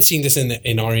actually we've been seeing this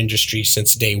in our industry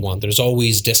since day one. There's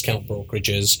always discount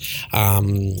brokerages,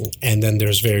 and then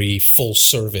there's very full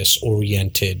service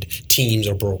oriented teams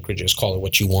or brokerages, call it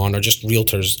what you want, or just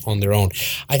realtors on their own.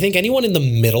 I think anyone in the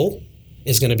middle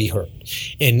is going to be hurt.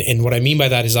 And what I mean by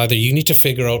that is either you need to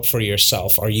figure out for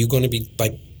yourself, are you going to be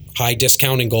like high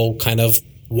discount and go kind of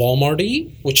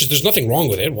Walmart-y, which is, there's nothing wrong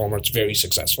with it. Walmart's very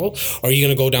successful. Or are you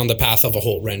going to go down the path of a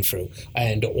Holt Renfrew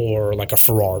or like a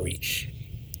Ferrari?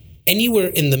 Anywhere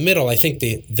in the middle, I think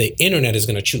the internet is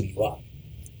going to chew you up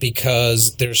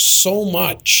because there's so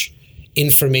much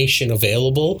information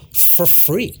available for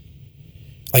free.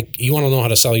 Like, you want to know how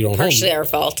to sell your own Partially home. our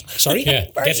fault. Sorry? Yeah,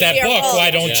 get Partially that our book. fault.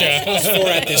 Why don't you? For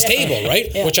at this table, right?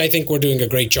 Yeah. Which I think we're doing a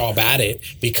great job at it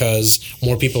because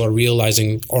more people are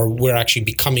realizing, or we're actually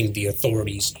becoming the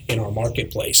authorities in our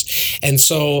marketplace. And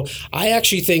so I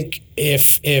actually think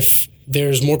if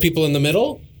there's more people in the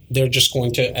middle, they're just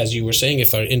going to, as you were saying,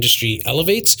 if our industry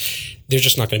elevates, they're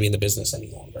just not going to be in the business any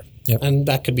longer. Yep. And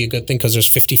that could be a good thing because there's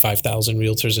 55,000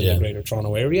 realtors in the Greater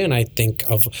Toronto Area, and I think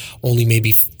of only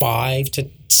maybe 5,000 to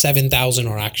 7,000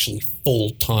 are actually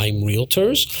full-time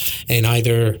realtors. And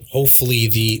either hopefully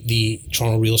the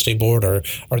Toronto Real Estate Board or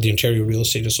the Ontario Real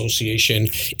Estate Association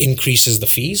increases the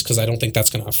fees, because I don't think that's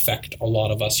going to affect a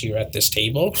lot of us here at this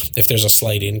table if there's a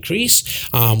slight increase,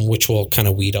 which will kind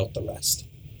of weed out the rest.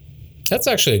 That's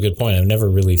actually a good point. I've never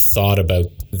really thought about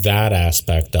that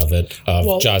aspect of it,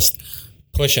 of just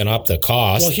pushing up the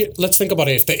cost. Well, here, let's think about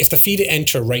it. If the fee to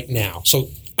enter right now, so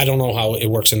I don't know how it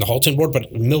works in the Halton Board,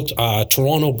 but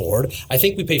Toronto Board, I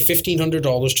think we pay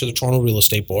 $1,500 to the Toronto Real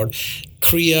Estate Board.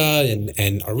 CREA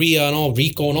and AREA and all,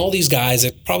 RICO and all these guys,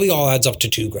 it probably all adds up to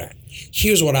 $2,000.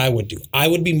 Here's what I would do. I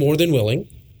would be more than willing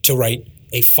to write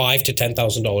a $5,000 to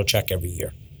 $10,000 check every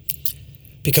year,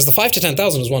 because the $5,000 to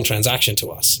 $10,000 is one transaction to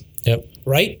us. Yep.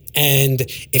 Right? And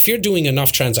if you're doing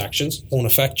enough transactions, it won't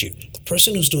affect you. The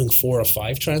person who's doing 4 or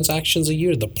 5 transactions a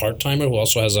year, the part-timer who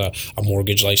also has a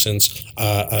mortgage license,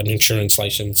 an insurance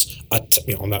license,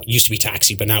 used to be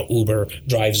taxi, but now Uber,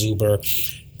 drives Uber,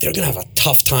 they're going to have a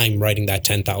tough time writing that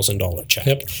 $10,000 check.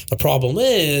 Yep. The problem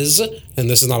is, and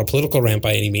this is not a political rant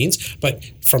by any means, but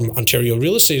from Ontario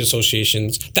Real Estate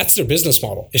Associations, that's their business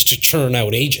model, is to churn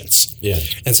out agents. Yeah.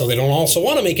 And so they don't also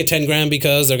want to make it $10,000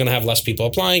 because they're going to have less people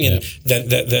applying, and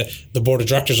the board of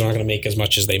directors are not going to make as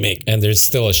much as they make. And there's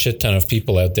still a shit ton of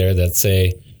people out there that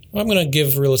say, well, I'm going to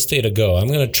give real estate a go. I'm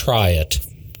going to try it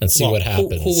and see what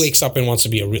happens. Who wakes up and wants to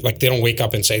be they don't wake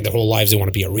up and say their whole lives they want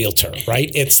to be a realtor,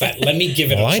 right? It's that let me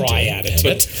give it Well, a I try do,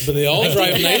 attitude. But they all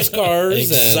drive nice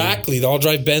cars. Exactly. They all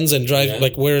drive Benz and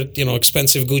wear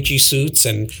expensive Gucci suits,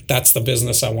 and that's the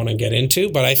business I want to get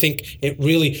into. But I think it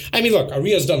really, look,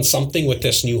 AREA's done something with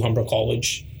this new Humber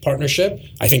College partnership.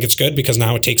 I think it's good because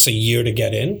now it takes a year to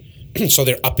get in. So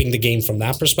they're upping the game from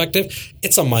that perspective.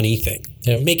 It's a money thing.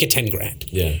 Yep. Make it $10,000.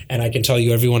 Yeah. And I can tell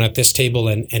you, everyone at this table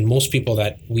and most people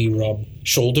that we rub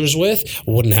shoulders with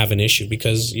wouldn't have an issue,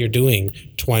 because you're doing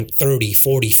 20, 30,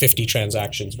 40, 50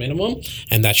 transactions minimum,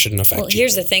 and that shouldn't affect you.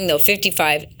 Here's the thing, though.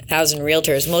 55,000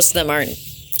 realtors, most of them aren't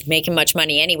making much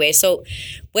money anyway. So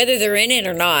whether they're in it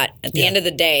or not, at the end of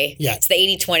the day, it's the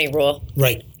 80-20 rule.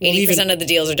 Right. 80% of the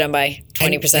deals are done by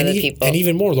 20% of the people. And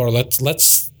even more, Laura,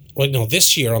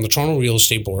 this year on the Toronto Real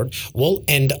Estate Board, we'll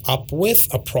end up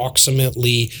with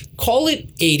approximately, call it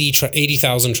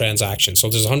 80,000 transactions. So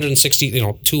there's 160, 2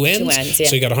 ends. 2 ends, yeah.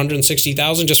 So you got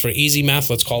 160,000, just for easy math,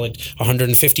 let's call it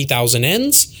 150,000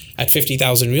 ends at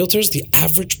 50,000 realtors. The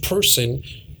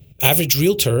average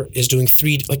realtor is doing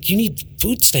 3, you need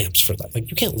food stamps for that.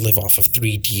 You can't live off of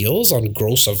 3 deals on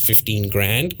gross of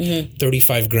 $15,000,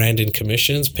 $35,000 in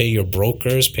commissions, pay your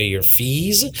brokers, pay your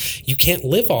fees. You can't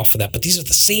live off of that. But these are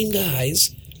the same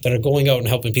guys that are going out and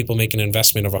helping people make an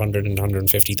investment of $100,000 and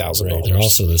 $150,000. Right. They're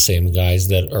also the same guys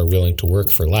that are willing to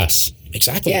work for less.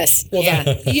 Exactly. Yes. Well,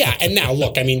 Yeah. And now,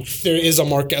 look, there is a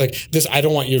market like this. I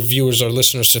don't want your viewers or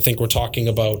listeners to think we're talking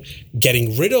about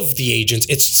getting rid of the agents.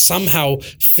 It's somehow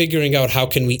figuring out how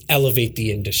can we elevate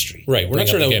the industry. Right. We're not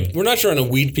trying to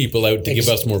weed people out to give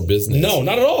us more business. No,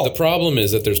 not at all. The problem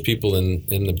is that there's people in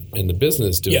the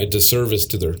business doing a disservice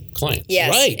to their clients.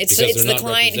 Yes. Right. It's Because the they're not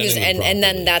client who's, representing them and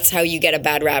then that's how you get a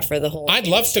bad rap for the whole I'd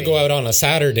love to go out on a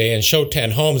Saturday and show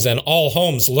 10 homes, and all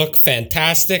homes look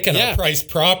fantastic and are priced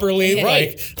properly.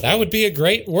 Right. That would be a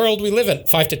great world we live in.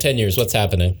 5 to 10 years, what's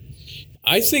happening?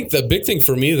 I think the big thing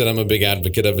for me that I'm a big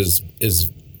advocate of is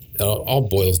all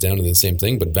boils down to the same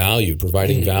thing, but value,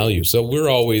 providing value. So we're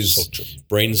always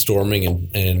brainstorming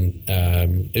and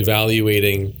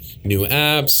evaluating new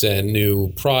apps and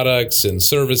new products and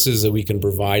services that we can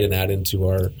provide and add into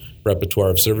our repertoire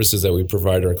of services that we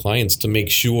provide our clients to make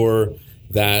sure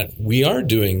that we are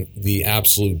doing the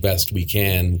absolute best we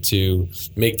can to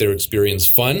make their experience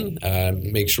fun,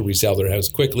 make sure we sell their house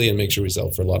quickly, and make sure we sell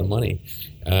it for a lot of money.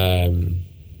 That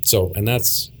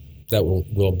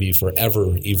will be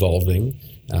forever evolving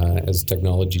as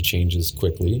technology changes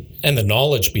quickly. And the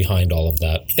knowledge behind all of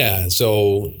that. Yeah,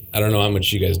 so I don't know how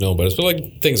much you guys know about it,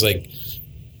 but things like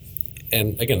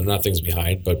and again, nothing's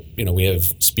behind, but we have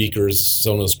speakers,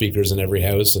 Sonos speakers in every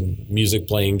house, and music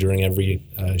playing during every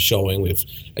showing. We have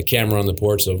a camera on the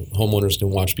porch so homeowners can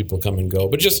watch people come and go.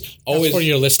 But just always for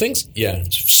your listings. Yeah.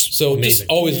 So Amazing. just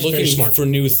always Very looking smart. for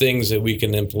new things that we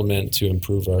can implement to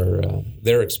improve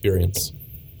their experience.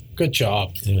 Good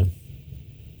job. Yeah.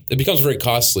 It becomes very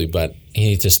costly, but You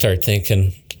need to start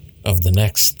thinking of the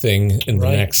next thing in the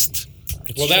next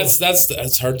well,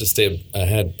 that's hard to stay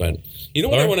ahead. But you know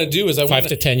what I Lauren? want to do is 5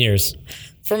 to 10 years.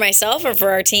 For myself or for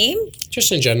our team,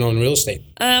 Just in general in real estate.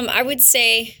 I would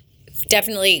say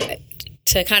definitely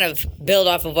to kind of build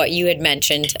off of what you had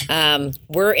mentioned.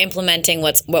 We're implementing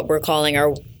what we're calling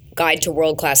our Guide to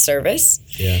World-Class Service.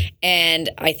 Yeah. And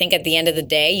I think at the end of the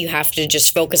day, you have to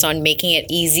just focus on making it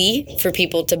easy for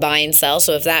people to buy and sell.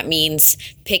 So if that means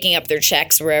picking up their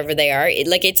checks wherever they are,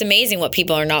 it's amazing what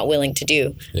people are not willing to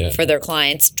do for their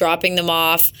clients, dropping them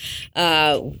off.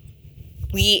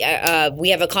 We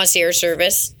have a concierge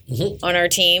service on our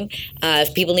team.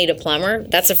 If people need a plumber,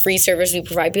 that's a free service we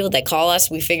provide people. They call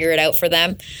us, we figure it out for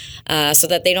them, so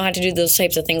that they don't have to do those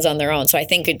types of things on their own. So I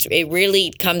think it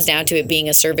really comes down to it being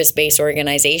a service-based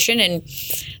organization,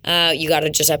 and you got to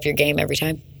just up your game every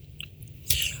time.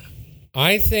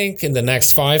 I think in the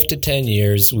next 5 to 10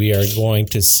 years, we are going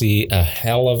to see a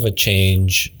hell of a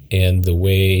change in the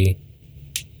way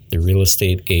the real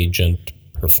estate agent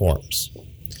performs.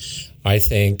 I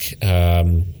think,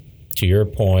 to your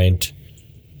point,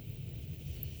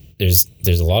 there's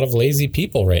a lot of lazy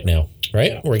people right now,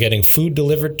 right? Yeah. We're getting food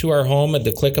delivered to our home at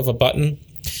the click of a button.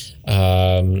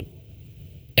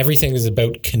 Everything is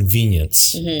about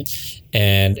convenience. Mm-hmm.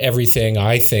 And everything,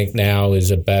 I think, now is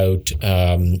about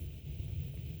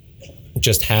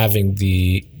just having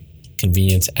the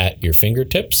convenience at your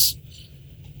fingertips,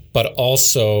 but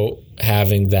also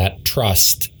having that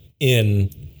trust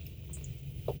in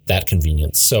that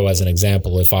convenience. So as an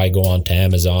example, if I go onto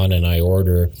Amazon and I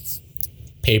order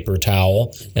paper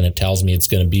towel and it tells me it's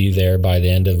going to be there by the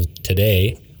end of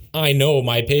today, I know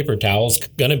my paper towel's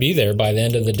going to be there by the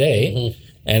end of the day. Mm-hmm.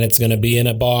 And it's going to be in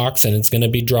a box and it's going to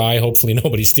be dry. Hopefully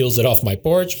nobody steals it off my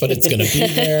porch, but it's going to be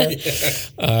there.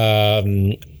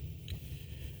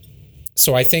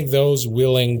 So I think those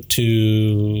willing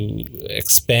to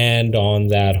expand on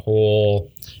that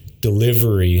whole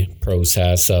delivery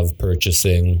process of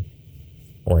purchasing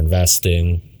or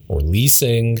investing or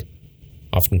leasing.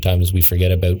 Oftentimes we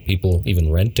forget about people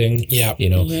even renting. Yeah.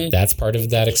 That's part of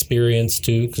that experience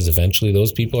too, because eventually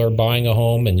those people are buying a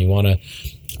home and you want to,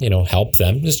 help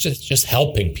them. It's just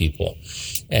helping people.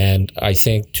 And I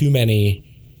think too many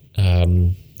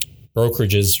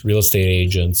brokerages, real estate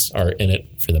agents are in it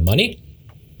for the money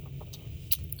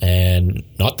and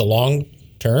not the long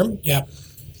term. Yeah.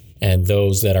 And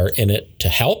those that are in it to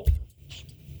help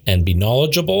and be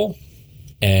knowledgeable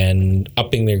and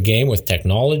upping their game with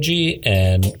technology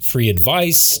and free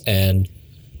advice. And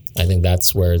I think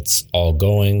that's where it's all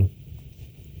going.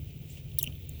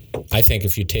 I think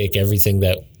if you take everything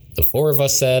that the four of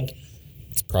us said,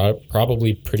 it's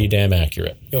probably pretty damn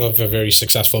accurate. You'll have a very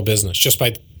successful business just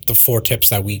by the 4 tips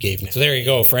that we gave now. So there you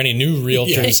go. For any new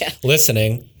realtors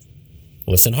listening,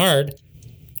 listen hard.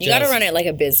 You got to run it like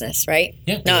a business, right?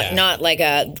 Yeah. Not like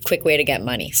a quick way to get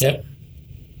money. So. Yep.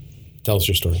 Tell us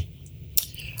your story.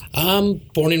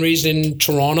 Born and raised in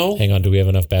Toronto. Hang on. Do we have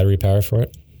enough battery power for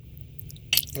it?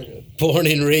 Born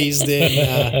and raised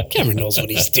in... Cameron knows what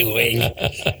he's doing.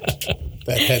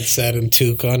 That headset and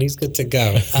toque on. He's good to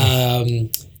go.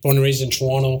 Born and raised in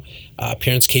Toronto.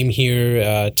 Parents came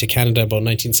here to Canada about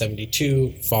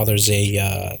 1972. Father's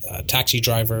a taxi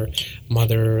driver.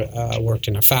 Mother worked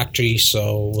in a factory,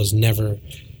 so was never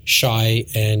shy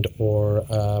and or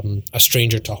a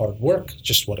stranger to hard work,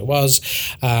 just what it was.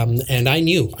 And I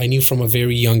knew from a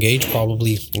very young age,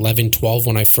 probably 11, 12,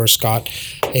 when I first got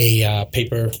a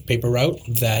paper route,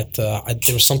 that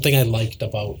there was something I liked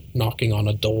about knocking on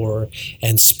a door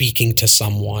and speaking to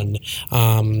someone.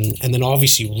 And then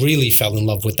obviously really fell in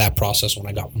love with that process when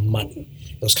I got money.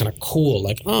 It was kind of cool,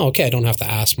 like, oh, okay, I don't have to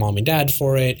ask mom and dad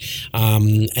for it.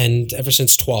 And ever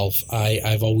since 12,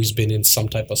 I've always been in some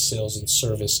type of sales and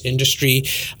service industry.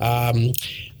 I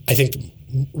think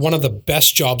one of the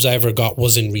best jobs I ever got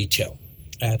was in retail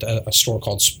at a store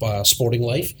called Sporting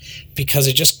Life, because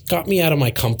it just got me out of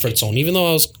my comfort zone, even though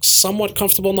I was somewhat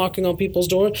comfortable knocking on people's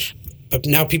doors. But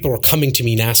now people were coming to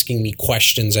me and asking me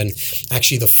questions, and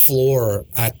actually the floor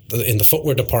in the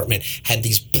footwear department had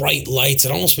these bright lights.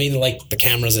 It almost made it like the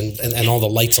cameras and all the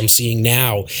lights I'm seeing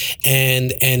now.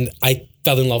 And I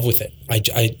fell in love with it.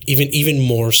 I even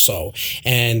more so,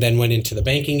 and then went into the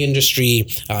banking industry,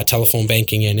 telephone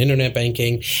banking and internet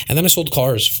banking, and then I sold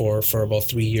cars for about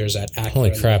 3 years at Acura.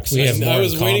 Holy crap, we have more I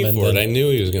was in common waiting for it. than I knew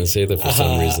he was going to say that for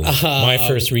some reason. my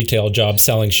first retail job,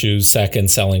 selling shoes, second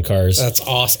selling cars. That's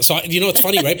awesome. So it's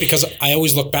funny, right? Because I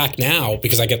always look back now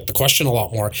because I get the question a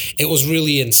lot more. It was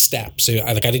really in steps. So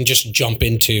I didn't just jump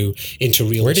into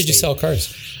real Where estate. did you sell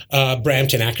cars?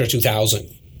 Brampton, Acura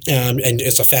 2000. And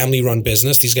it's a family-run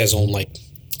business. These guys own like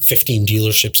 15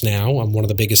 dealerships now. I'm one of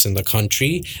the biggest in the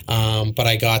country. But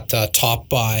I got topped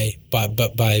by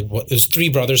there's 3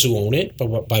 brothers who own it,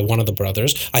 but by one of the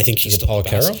brothers. I think he's still Paul the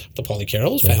best. Carroll? The Paulie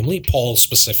Carroll's family, Paul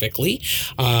specifically,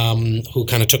 who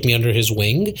kind of took me under his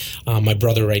wing. My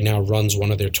brother right now runs one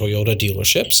of their Toyota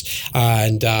dealerships,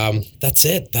 and that's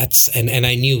it. And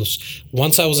I knew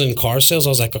once I was in car sales, I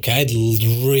was like, okay, I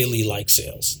really like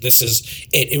sales. This is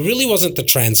it. It really wasn't the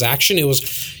transaction. It was,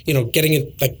 getting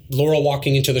it, like Laura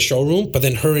walking into the showroom, but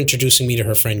then her introducing me to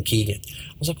her friend Keegan.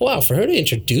 I was like, wow, for her to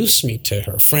introduce me to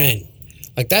her friend,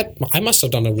 like that, I must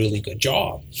have done a really good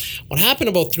job. What happened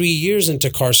about 3 years into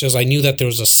car sales, I knew that there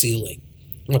was a ceiling.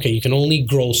 Okay, you can only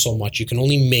grow so much. You can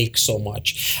only make so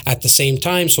much. At the same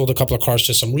time, sold a couple of cars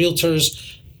to some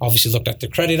realtors, obviously looked at the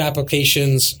credit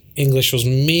applications. English was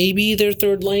maybe their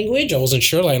third language. I wasn't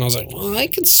sure. And I was like, well, I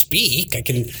can speak. I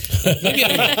can. Maybe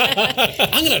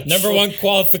I'm gonna Number one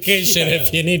qualification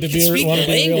if you need to be speak one the of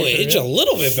the language a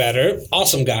little bit better.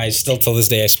 Awesome guys. Still till this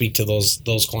day, I speak to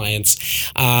those clients.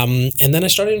 And then I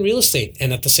started in real estate.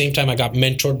 And at the same time, I got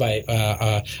mentored by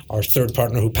our third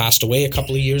partner who passed away a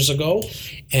couple of years ago,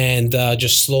 and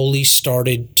just slowly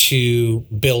started to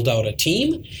build out a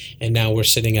team. And now we're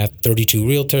sitting at 32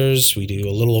 realtors. We do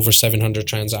a little over 700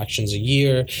 transactions a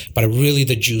year, but really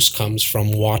the juice comes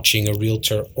from watching a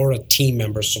realtor or a team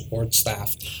member support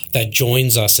staff that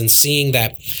joins us and seeing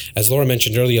that, as Laura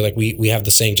mentioned earlier, like we have the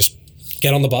saying, just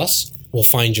get on the bus, we'll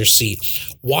find your seat.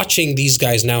 Watching these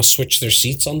guys now switch their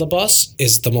seats on the bus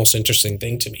is the most interesting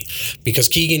thing to me, because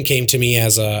Keegan came to me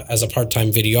as a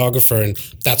part-time videographer, and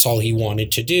that's all he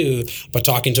wanted to do. But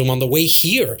talking to him on the way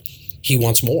here, he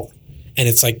wants more. And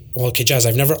it's like, well, okay, Jazz,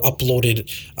 I've never uploaded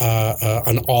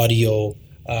an audio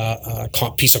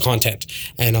piece of content.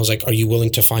 And I was like, are you willing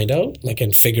to find out,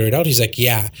 and figure it out? He's like,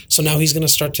 yeah. So now he's going to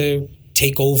start to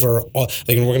take over. We're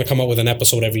going to come up with an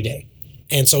episode every day.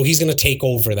 And so he's going to take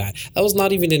over that. That was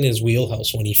not even in his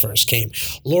wheelhouse when he first came.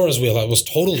 Laura's wheelhouse was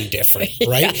totally different,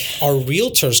 right? Our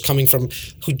realtors coming from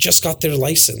who just got their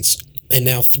license, and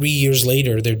now 3 years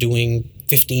later, they're doing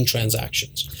 15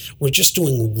 transactions. We're just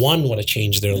doing one would have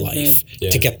changed their life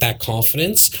to get that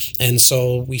confidence. And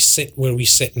so we sit where we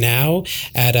sit now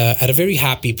at a very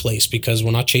happy place, because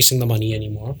we're not chasing the money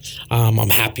anymore. I'm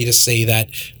happy to say that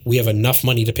we have enough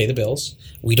money to pay the bills.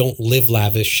 We don't live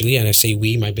lavishly, and I say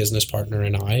we, my business partner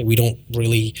and I, we don't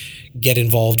really get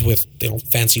involved with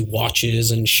fancy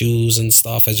watches and shoes and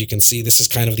stuff. As you can see, this is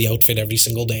kind of the outfit every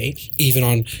single day,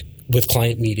 even with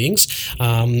client meetings.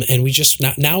 And we just,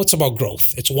 now it's about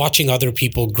growth. It's watching other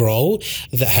people grow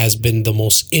that has been the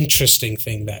most interesting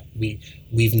thing that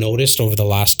we've noticed over the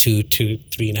last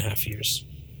 3.5 years.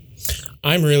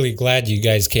 I'm really glad you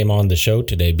guys came on the show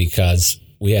today, because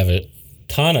we have a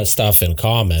ton of stuff in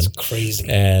common. It's crazy.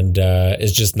 And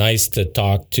it's just nice to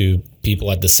talk to people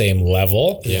at the same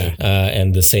level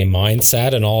and the same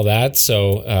mindset and all that.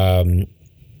 So,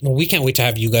 well, we can't wait to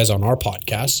have you guys on our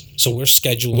podcast. So we're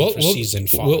scheduled for season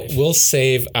 5. We'll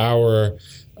save our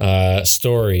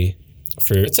story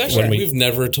for. It's actually, we've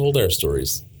never told our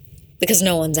stories. Because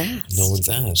no one's asked. No one's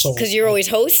asked. Because you're always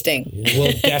hosting.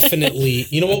 We'll definitely,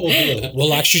 you know what we'll do?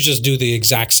 We'll actually just do the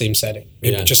exact same setting.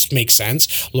 It just makes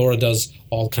sense. Laura does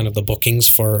all kind of the bookings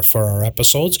for our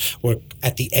episodes. We're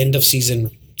at the end of season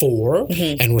 4,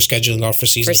 and we're scheduling out for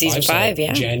season 5. For season 5,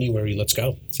 so January, let's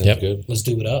go. Sounds good. Let's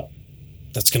do it up.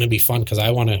 That's going to be fun, because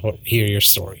I want to hear your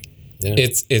story. Yeah.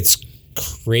 It's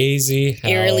crazy.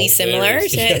 Eerily similar.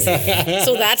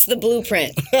 So that's the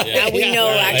blueprint. Now we know,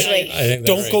 actually. I think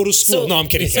Don't go to school. So- No, I'm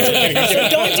kidding. So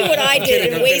don't do what I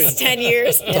did and waste 10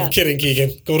 years. I'm kidding,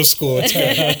 Keegan. Go to school. It's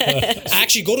good.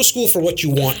 Actually, go to school for what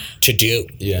you want to do.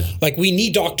 Yeah. Like, we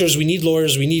need doctors, we need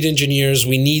lawyers, we need engineers,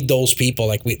 we need those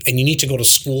people. And you need to go to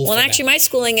school. Well, for actually, that. my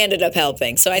schooling ended up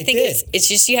helping. So I think did. it's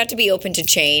just you have to be open to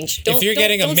change. If you're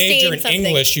getting a don't stay major in something.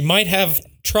 English, you might have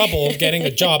trouble getting a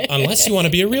job unless you want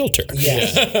to be a realtor.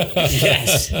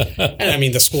 Yes. And I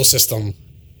mean, the school system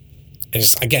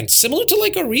is, again, similar to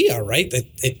like a RIA, right?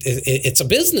 It's a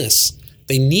business.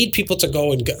 They need people to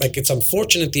go and go. Like, it's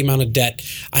unfortunate the amount of debt.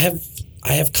 I have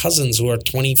I have cousins who are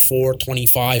 24,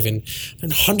 25 and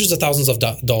hundreds of thousands of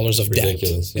dollars of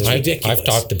Ridiculous. debt. It's ridiculous. I've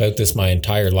talked about this my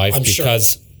entire life I'm sure.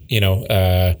 because,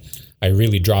 I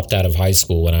really dropped out of high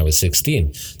school when I was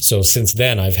 16. So since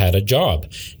then, I've had a job.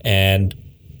 And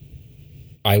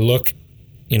I look,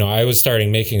 I was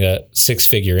starting making a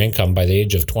 6-figure income by the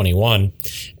age of 21.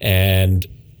 And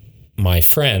my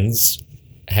friends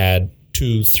had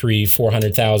 $200,000,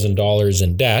 $300,000, $400,000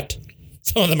 in debt.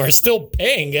 Some of them are still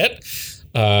paying it,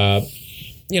 but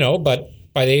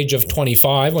by the age of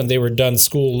 25, when they were done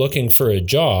school looking for a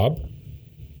job,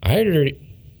 I had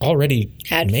already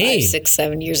Had made 5, 6,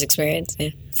 7 years experience. Yeah.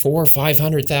 $400,000 or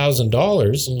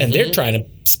 $500,000, and they're trying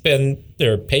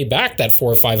to pay back that $400,000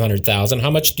 or $500,000. How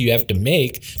much do you have to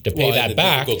make to pay that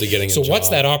back? So what's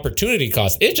that opportunity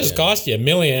cost? It just cost you $1.5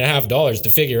 million to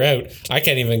figure out. I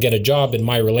can't even get a job in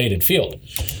my related field.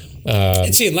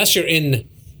 And see, unless you're in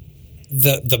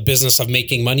the business of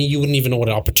making money, you wouldn't even know what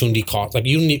an opportunity cost. Like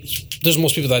there's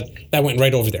most people that went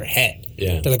right over their head.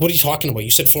 Yeah. They're like, what are you talking about?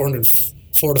 You said $400,000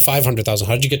 to $500,000.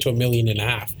 How did you get to $1.5 million?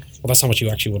 Well, that's how much you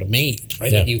actually would have made,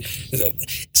 right? Yeah.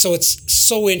 So it's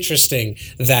so interesting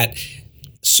that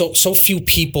so few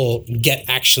people get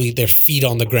actually their feet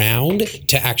on the ground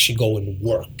to actually go and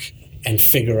work and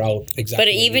figure out exactly.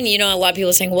 But even, a lot of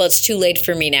people are saying, well, it's too late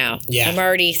for me now. Yeah. I'm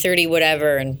already 30,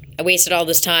 whatever, and I wasted all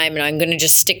this time, and I'm going to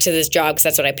just stick to this job because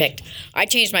that's what I picked. I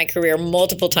changed my career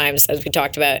multiple times, as we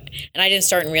talked about, and I didn't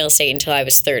start in real estate until I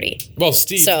was 30. Well,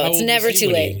 Steve, So how it's old never was he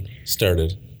too when late. he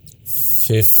started?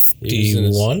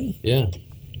 51, Yeah,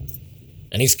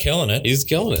 and he's killing it. he's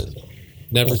killing it.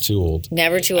 Never too old.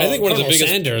 Never too old. I think one of the Colonel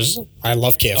biggest. Sanders, I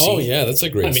love KFC. Oh yeah, that's a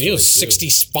great. I mean, he was story, too.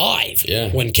 65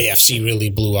 Yeah. when KFC really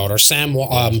blew out.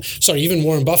 Or even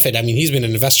Warren Buffett. I mean, he's been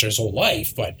an investor his whole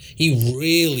life, but he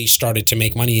really started to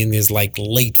make money in his late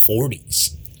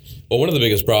 40s. Well, one of the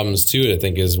biggest problems too, I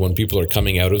think, is when people are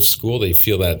coming out of school, they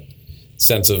feel that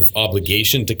sense of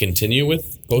obligation to continue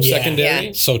with post-secondary.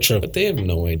 Yeah. So true. But they have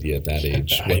no idea at that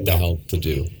age I what the know. hell to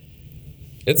do.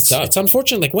 It's tough. It's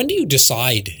unfortunate. Like, when do you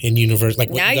decide in university? Like,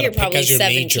 what now you gotta you're pick probably as your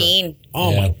 17. Major? Oh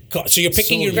Yeah. my god! So you're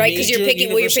picking your Right, because major you're in picking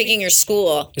university? you're picking your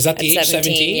school. Is that the at age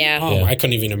 17? Yeah. Oh, Yeah. I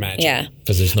couldn't even imagine. Yeah.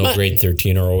 Because there's no grade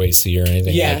 13 or OAC or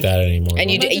anything Yeah. like that anymore.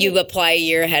 And you apply a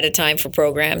year ahead of time for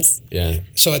programs. Yeah.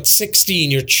 So at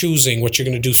 16, you're choosing what you're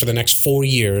going to do for the next 4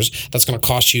 years. That's going to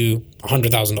cost you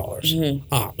 $100,000. Mm-hmm.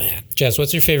 Oh man, Jess,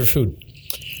 what's your favorite food?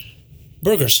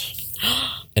 burgers.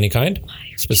 Any kind,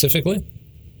 specifically?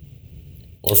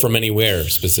 Or from anywhere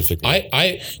specifically.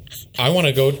 I want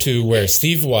to go to where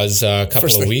Steve was a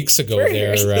couple of weeks ago.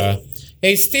 Burgers. There,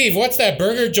 hey Steve, what's that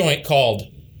burger joint called?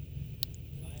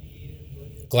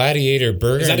 Gladiator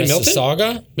Burger Is that in Milton?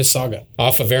 Mississauga, Mississauga.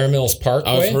 off of Air Mills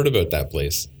Parkway. I've heard about that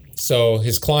place. So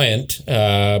his client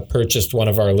purchased one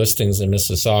of our listings in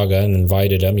Mississauga and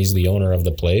invited him. He's the owner of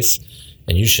the place.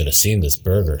 And you should have seen this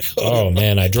burger. Oh,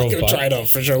 man, I drove I'm going by. to try it out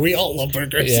for sure. We all love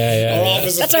burgers. Yeah. Our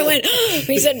office is That's why I went,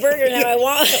 he said burger, now I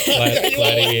want.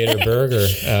 Gladiator Burger.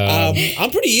 I'm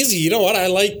pretty easy. You know what? I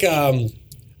like.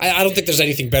 I don't think there's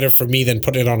anything better for me than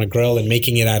putting it on a grill and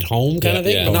making it at home kind of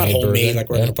thing. yeah. But not Homemade homemade, burger, like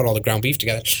we're yeah. going to put all the ground beef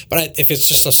together. But if it's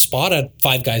just a spot,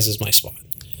 Five Guys is my spot.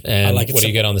 And like it what do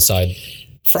you get on the side?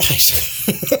 Fries.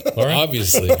 Laura?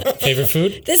 Obviously. Favorite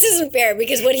food? This isn't fair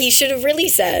because what he should have really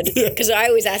said, because I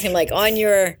always ask him, like, on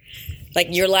your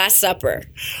Last Supper.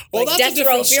 Well, Like, that's a death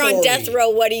row. different If you're on story. death row,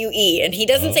 what do you eat? And he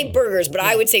doesn't say burgers, but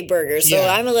I would say burgers. So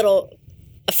Yeah. I'm a little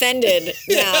offended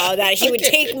now that he would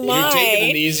take You're taking an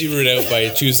my. easy route out by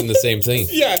choosing the same thing.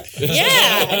 Yeah.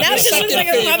 Yeah, now it just looks like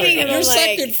I'm rubbing him. Your I'm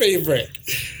second like, favorite.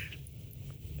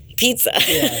 pizza.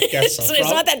 Yeah, I guess so. So it's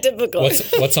not that difficult.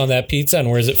 What's on that pizza and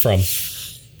where's it from?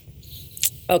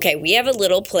 Okay, we have a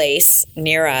little place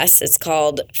near us. It's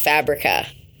called Fabrica.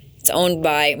 It's owned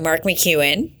by Mark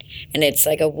McEwen, and it's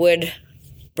like a wood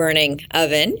burning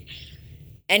oven.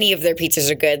 Any of their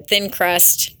pizzas are good. Thin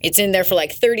crust. It's in there for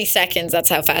like 30 seconds. That's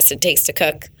how fast it takes to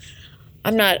cook.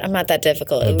 I'm not that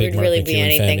difficult. I'm a It big would Mark really be McEwen fan.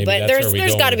 anything. Maybe But that's where we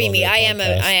there's go got to when we be go meat. to the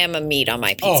podcast. I am a meat on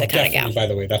my Oh, pizza kind of definitely. gal. By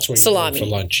the way, that's where you're Salami. going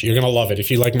for lunch. You're gonna love it if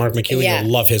you like Mark McEwen. Yeah.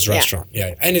 You'll love his Yeah. restaurant.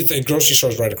 Yeah, and the grocery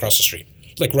store's right across the street,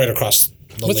 like right across.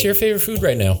 What's your favorite food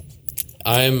right now?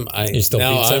 You still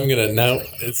pizza? I'm gonna now.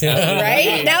 It's happening.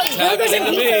 Right? Now burgers and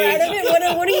pizza are out of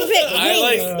it. What do you pick?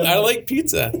 I like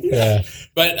pizza. Yeah.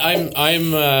 But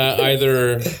I'm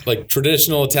either like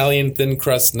traditional Italian thin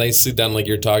crust, nicely done, like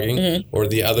you're talking, or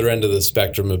the other end of the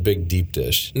spectrum, a big deep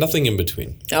dish. Nothing in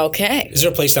between. Okay. Is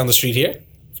there a place down the street here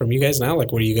from you guys now?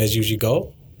 Like where do you guys usually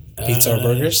go? Pizza or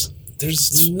burgers?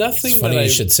 there's nothing Funny that you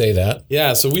should say that.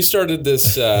 Yeah, so we started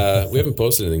this. We haven't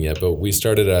posted anything yet, but we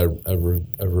started a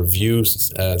review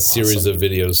series of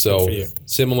videos. So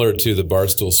similar to the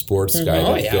Barstool Sports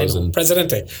guy that goes and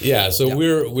Presidente. Yeah, so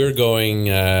we're going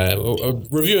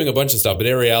reviewing a bunch of stuff, but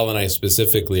Ariel and I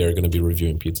specifically are going to be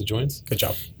reviewing pizza joints. Good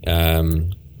job.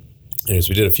 Anyways,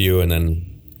 we did a few and then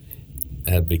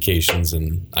had vacations,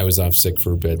 and I was off sick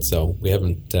for a bit, so we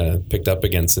haven't picked up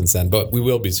again since then, but we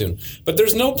will be soon. But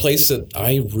there's no place that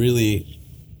I really...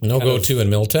 No go-to in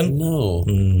Milton? No,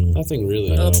 nothing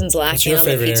really. Milton's lacking your on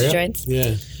the favorite pizza area? joints.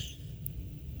 Yeah.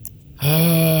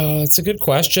 It's a good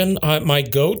question. My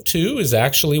go-to is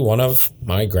actually one of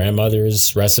my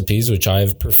grandmother's recipes, which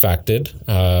I've perfected,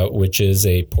 which is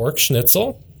a pork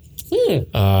schnitzel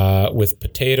with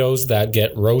potatoes that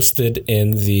get roasted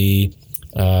in the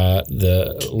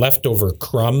leftover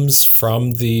crumbs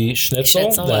from the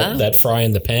schnitzel that fry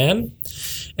in the pan.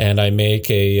 And I make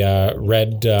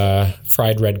a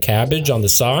fried red cabbage on the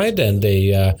side and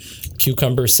a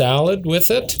cucumber salad with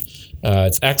it.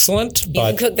 It's excellent. You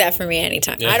can cook that for me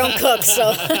anytime. I don't cook,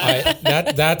 so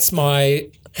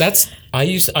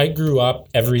I grew up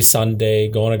every Sunday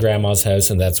going to grandma's house,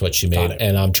 and that's what she made.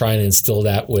 And I'm trying to instill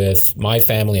that with my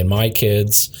family and my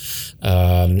kids.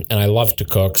 And I love to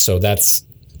cook, so that's,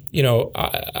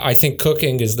 I think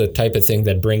cooking is the type of thing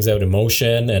that brings out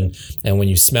emotion, and when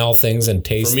you smell things and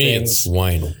taste For me, things. it's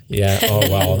wine. Yeah. Oh,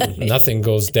 well, nothing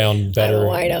goes down better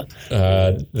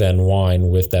than wine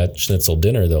with that schnitzel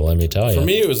dinner, though, let me tell you. For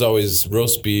me, it was always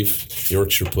roast beef,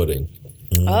 Yorkshire pudding.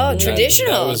 Oh,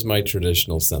 traditional. That was my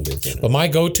traditional Sunday dinner. But my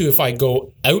go-to if I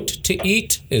go out to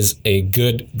eat is a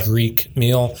good Greek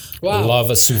meal. Wow. Love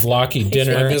a souvlaki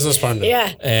dinner. My business partner.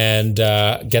 Yeah. And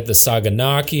get the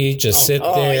saganaki, just sit there.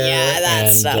 Oh, yeah, that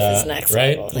and, stuff is next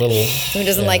right? level. Little, Who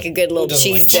doesn't like a good little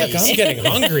cheese dip? I'm getting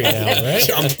hungry now, right?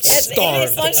 I'm It is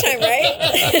starved. lunchtime, right?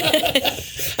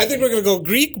 I think we're going to go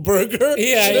Greek burger.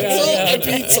 schnitzel, and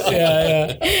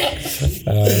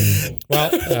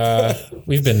pizza.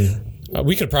 We've been...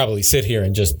 we could probably sit here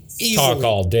and just talk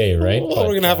all day, right? Well,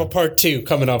 we're going to have a part 2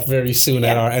 coming up very soon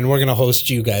and we're going to host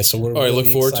you guys. So we're I really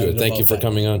look forward to it. excited Thank you about for that.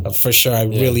 coming on. For sure. I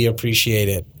really appreciate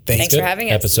it. Thanks for having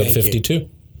us. Episode Thank you. 52.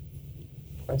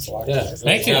 Thanks a lot. Yeah.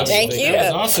 Thank you. Thank you.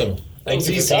 That was awesome. Thanks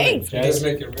for coming. It does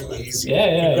make it really easy.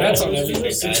 Yeah. Congrats on yeah.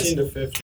 everything, guys.